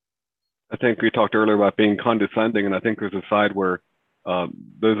 I think we talked earlier about being condescending, and I think there's a side where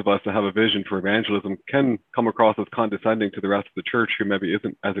those of us that have a vision for evangelism can come across as condescending to the rest of the church who maybe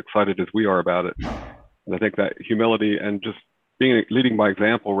isn't as excited as we are about it. And I think that humility and just leading by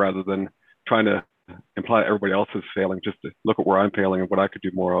example rather than trying to imply everybody else is failing, just to look at where I'm failing and what I could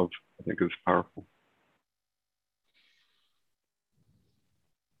do more of, I think is powerful.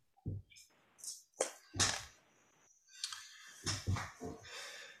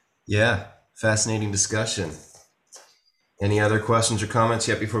 Yeah, fascinating discussion. Any other questions or comments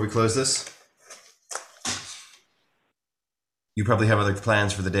yet before we close this? You probably have other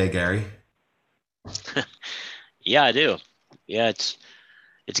plans for the day, Gary. Yeah, I do. Yeah,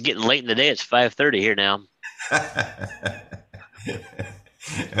 it's getting late in the day. It's 5:30 here now.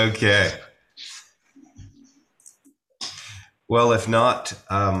 Okay. Well, if not,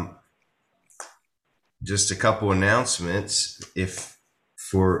 just a couple announcements. If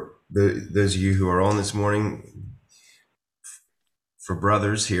for those of you who are on this morning, for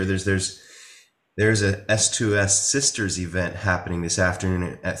brothers here, there's a S2S Sisters event happening this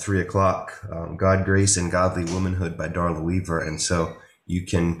afternoon at 3:00. God, Grace, and Godly Womanhood by Darla Weaver. And so you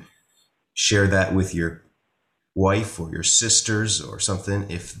can share that with your wife or your sisters or something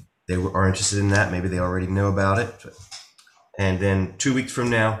if they are interested in that. Maybe they already know about it. And then 2 weeks from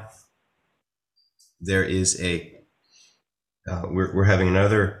now, there is a we're having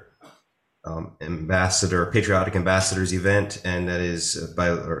another patriotic ambassadors event, and that is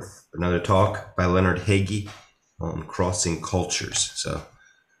another talk by Leonard Hagee on crossing cultures. So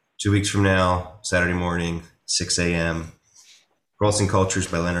 2 weeks from now, Saturday morning, 6 a.m., Crossing Cultures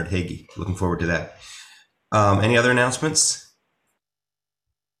by Leonard Hagee. Looking forward to that. Any other announcements?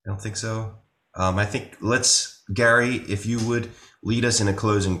 I don't think so. I think Gary, if you would lead us in a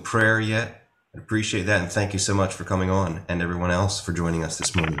closing prayer yet. I'd appreciate that. And thank you so much for coming on, and everyone else for joining us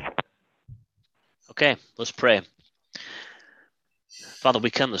this morning. Okay, let's pray. Father,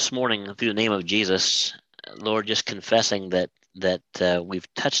 we come this morning through the name of Jesus, Lord, just confessing that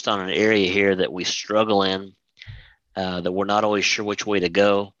we've touched on an area here that we struggle in, that we're not always sure which way to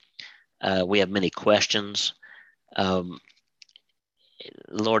go. We have many questions.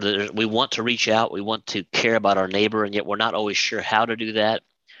 Lord, we want to reach out. We want to care about our neighbor, and yet we're not always sure how to do that.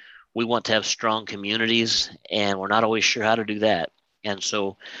 We want to have strong communities, and we're not always sure how to do that. And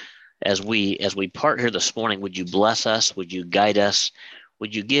so as we part here this morning, would you bless us? Would you guide us?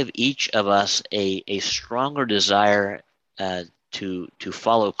 Would you give each of us a stronger desire to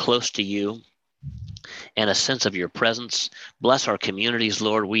follow close to you and a sense of your presence? Bless our communities,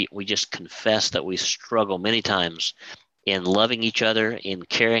 Lord. We just confess that we struggle many times in loving each other, in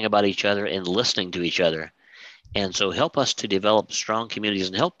caring about each other, in listening to each other. And so help us to develop strong communities,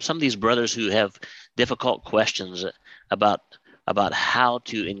 and help some of these brothers who have difficult questions about how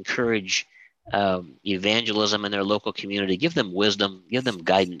to encourage evangelism in their local community. Give them wisdom, give them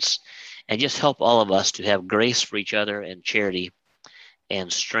guidance, and just help all of us to have grace for each other and charity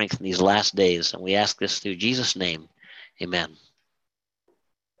and strength in these last days. And we ask this through Jesus' name. Amen.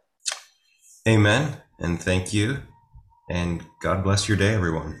 Amen. And thank you. And God bless your day,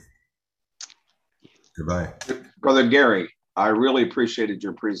 everyone. Goodbye. Brother Gary, I really appreciated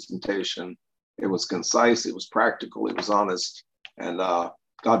your presentation. It was concise, it was practical, it was honest, and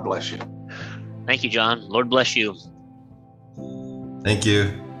God bless you. Thank you, John. Lord bless you. Thank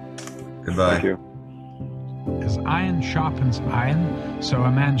you. Goodbye. Thank you. As iron sharpens iron, so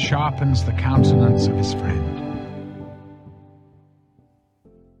a man sharpens the countenance of his friend.